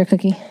flavored after a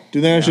cookie. Do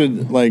you think I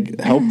should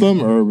help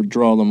them or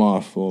draw them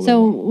off? A little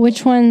So bit more?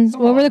 which ones?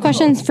 What were the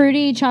questions?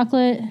 Fruity,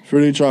 chocolate.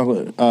 Fruity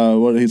chocolate.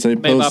 What did he say?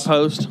 Made by Post.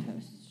 Post.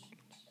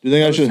 Do you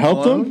think I should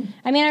help them?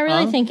 I mean, I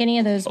really Huh? think any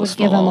of those would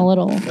give them a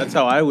little. That's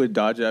how I would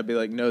dodge it. I'd be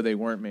like, no, they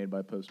weren't made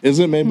by Post. Is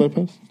it made by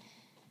Post?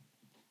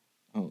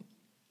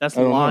 That's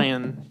I don't know.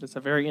 lying. That's a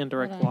very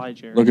indirect lie,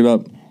 Jared. Look it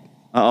up.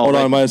 Uh-oh, Hold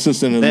they- on, my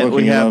assistant is that looking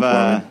we it have.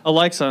 up.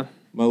 Alexa.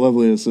 My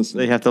lovely assistant.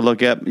 They have to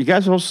look up. You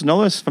guys are supposed to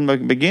know this from the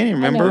beginning.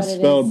 Remember? what it is.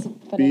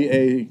 Spelled but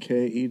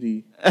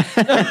BAKED.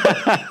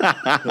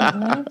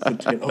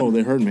 Oh,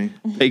 they heard me.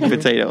 Baked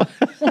potato.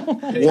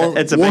 Warm,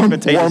 It's a baked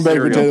potato warm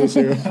baked cereal. potato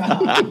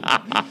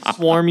cereal.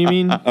 Swarm, you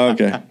mean?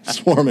 Okay,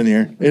 swarming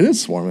here. It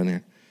is swarming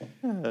here.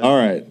 All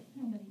right,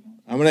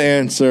 I'm gonna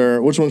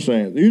answer. Which one should I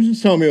answer? You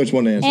just tell me which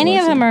one to answer. Any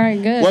of Alexa. them are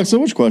good. Alexa,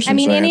 which question? I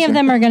mean, should any of answer?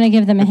 them are going to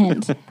give them a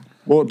hint.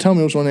 Well, tell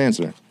me which one to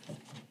answer.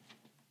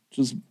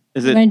 Just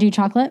Is We're it? going to do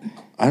chocolate.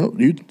 I don't.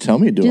 You tell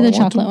me. Do Do I the want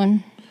chocolate to?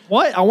 one.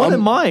 What? I wanted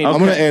mine. I'm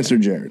gonna answer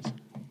Jared's.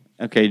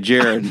 Okay,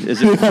 Jared.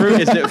 Is it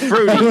fruit? Is it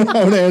fruity? I'm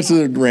gonna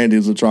answer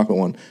Randy's, the chocolate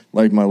one,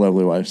 like my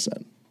lovely wife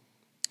said.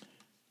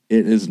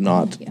 It is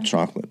not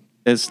chocolate.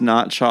 It's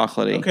not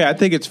chocolatey. Okay, I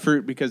think it's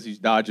fruit because he's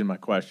dodging my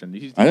question.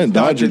 He's I didn't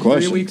dodge dodged your it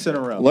question. 3 weeks in a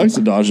row.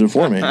 Alexa dodged it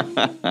for me.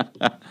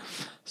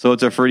 So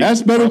it's a fruity.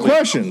 Ask better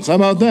questions. How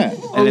about that?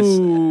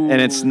 and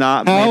it's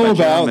not. How made by General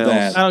about Mills.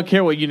 that? I don't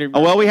care what you.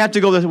 Oh, well, we have to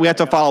go. We have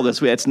to follow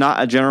this. It's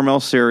not a General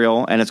Mills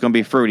cereal, and it's going to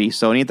be fruity.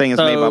 So anything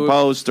that's made by So-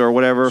 Post or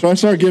whatever. Should I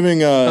start giving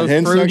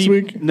hints fruity- next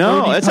week?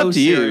 No, Fruity it's up Post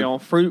to you. Cereal.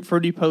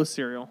 Fruity Post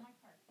cereal.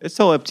 It's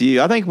still up to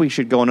you. I think we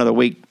should go another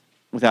week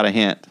without a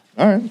hint.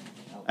 All right.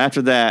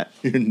 After that,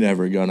 You're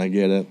never gonna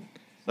get it.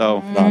 so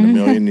Not in a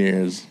million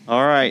years.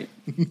 all right.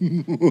 So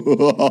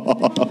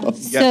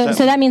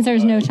that means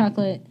there's no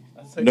chocolate.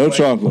 No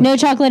chocolate. No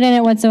chocolate in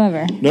it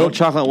whatsoever. No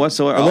chocolate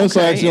whatsoever. Unless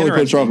I Okay, accidentally put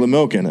interesting. chocolate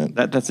milk in it.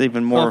 That's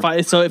even more.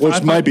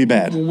 Which might be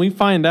bad. When we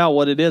find out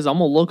what it is, I'm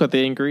gonna look at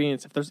the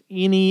ingredients. If there's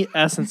any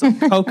essence of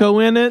cocoa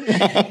in it,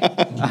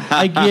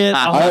 I get a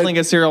whole thing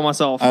of cereal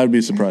myself. I'd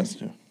be surprised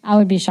too. I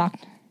would be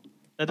shocked.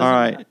 That All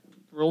doesn't- right.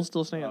 Rule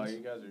still stands.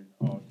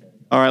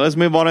 All right, let's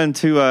move on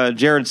into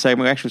Jared's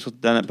segment. We actually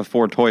supposed to have done it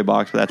before Toy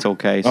Box, but that's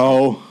okay. So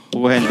Oh,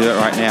 we'll go ahead and do it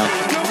right now.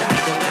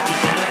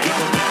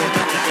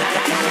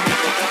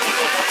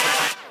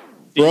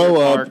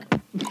 throw up.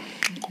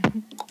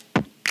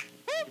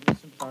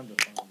 Park.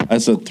 I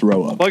said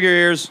throw up. Plug your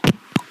ears.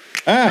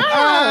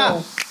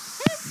 Ah.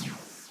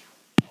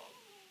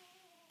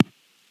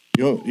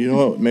 You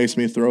know what makes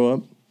me throw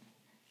up?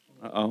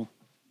 Uh-oh.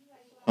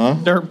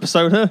 Dirt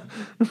soda.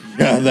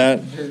 Yeah,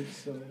 that. You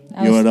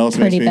know what else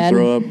makes pretty me bad.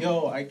 throw up?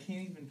 Yo, I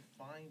can't even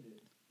find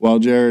it. While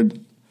Jared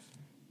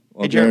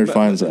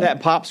finds that.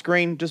 That pop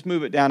screen, just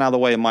move it down out of the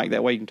way of the mic.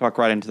 That way you can talk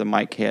right into the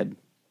mic head.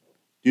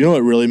 You know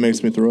what really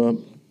makes me throw up?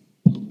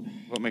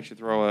 What makes you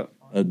throw up?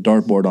 A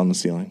dartboard on the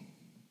ceiling.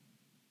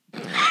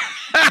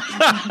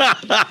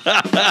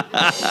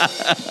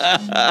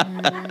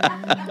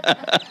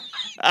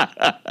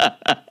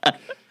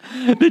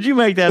 Did you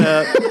make that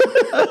up?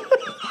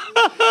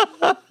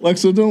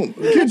 Lexa, don't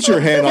get your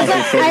hand off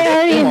your face. I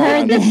already Come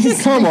heard on.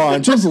 this. Come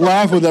on, just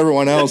laugh with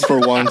everyone else for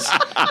once.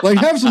 Like,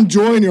 have some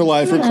joy in your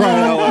life for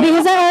crying out loud.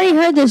 Because I already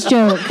heard this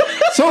joke.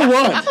 So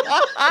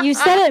what? You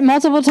said it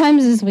multiple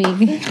times this week.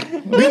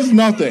 It means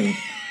nothing.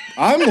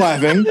 I'm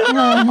laughing.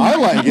 I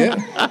like it.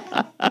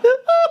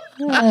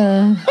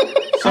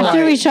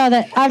 After we saw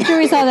that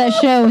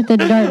show with the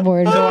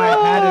dartboard. So I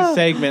had a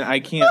segment.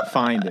 I can't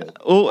find it.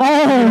 Oh,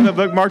 Oh. the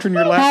bookmark on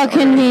your How lap.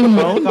 convenient.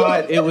 I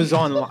thought it was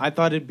on. I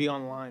thought it'd be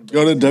online.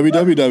 Go to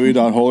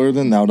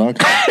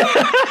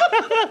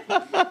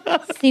www.holierthanthou.com.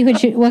 See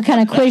what kind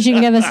of quiz you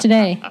can give us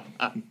today.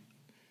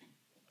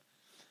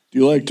 Do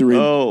you like to read?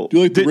 Oh, Do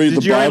you like to read the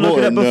did you already Bible look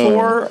it or up no?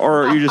 before,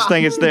 or you just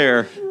think it's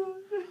there?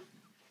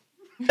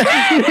 Yo,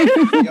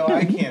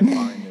 I can't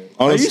find it.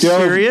 On Are a you scale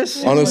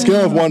serious? On a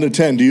scale of 1 to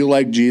 10, do you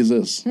like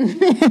Jesus? How do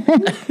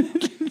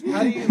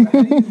you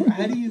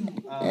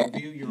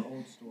view your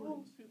old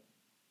stories?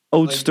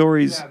 Old Like,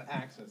 stories. You have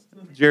access to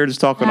them. Jared is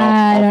talking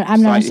I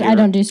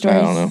don't do stories.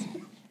 I don't know.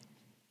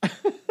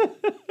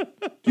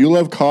 Do you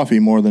love coffee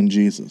more than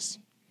Jesus?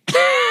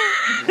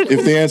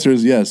 If the answer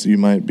is yes, you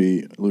might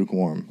be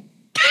lukewarm.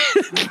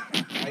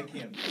 I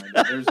can't find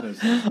it. There's no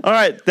sense. All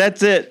right,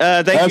 that's it.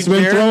 Thank That's you,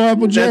 been Jared. Throw Up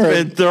with Jared.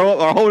 That's been throw up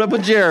or hold up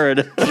with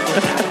Jared.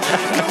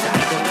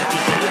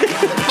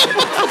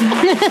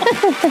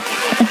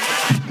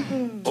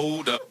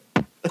 Hold up.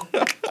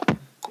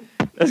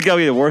 That's gotta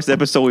be the worst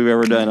episode we've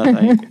ever done, I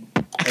think.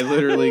 I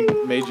literally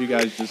made you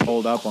guys just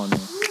hold up on me.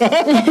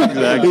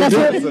 That's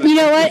what, you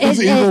know what?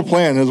 His evil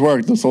plan has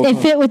worked this whole It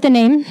time. fit with the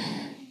name.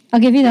 I'll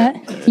give you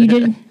that. You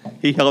did.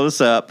 He held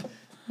us up.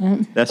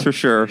 That's for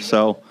sure.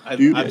 So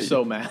I'm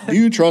so mad. Do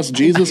you trust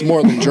Jesus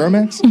more than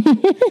Germex?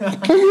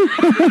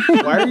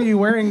 Why are you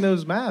wearing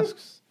those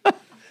masks?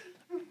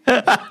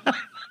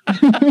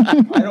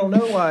 I don't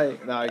know why.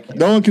 No, I can't.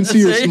 No one can see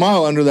your See?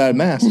 smile under that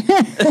mask.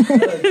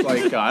 It's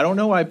like I don't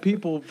know why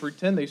people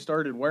pretend they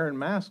started wearing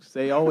masks.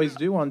 They always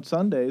do on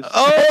Sundays.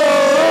 Oh!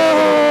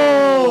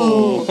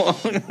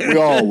 We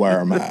all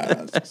wear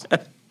masks.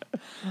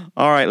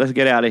 All right, let's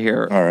get out of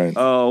here. All right.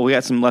 Oh, we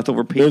got some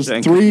leftover pizza. There's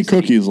and 3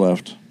 cookies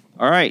left.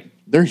 All right.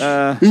 They're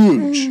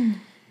huge.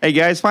 Hey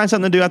guys, find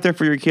something to do out there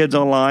for your kids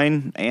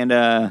online and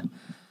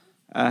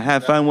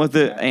have fun with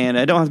it. And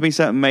it don't have to be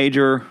something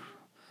major,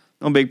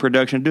 no big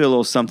production. Do a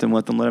little something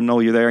with them. Let them know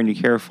you're there and you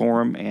care for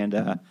them,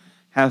 and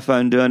have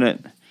fun doing it.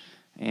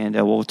 And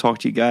we'll talk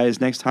to you guys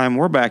next time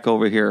we're back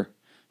over here.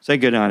 Say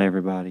good night,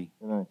 everybody.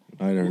 Night,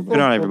 everybody. Good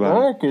night, everybody.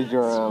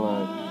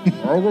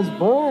 I was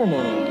born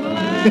in it.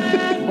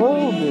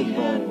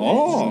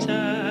 Oh.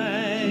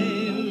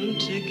 Time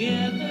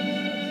together,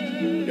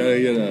 Gotta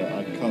get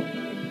a cup.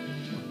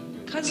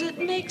 'cause it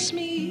makes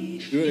me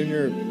Do it in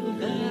your.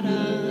 that I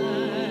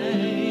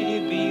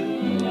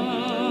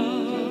belong.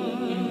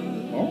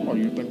 Oh,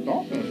 you think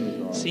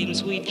that?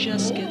 Seems we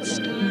just get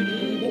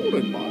started, Hold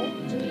it, Mom.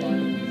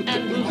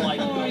 and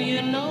before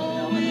you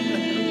know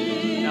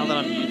it, Now that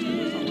I'm used to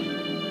this, I'm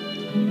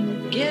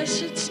like,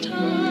 guess it's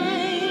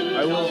time.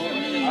 I will.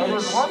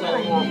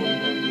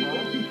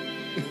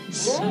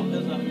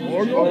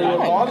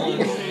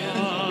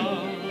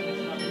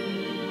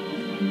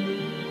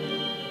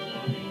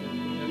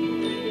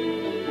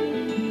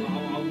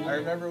 I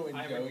remember when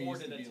Joe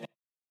used to be like.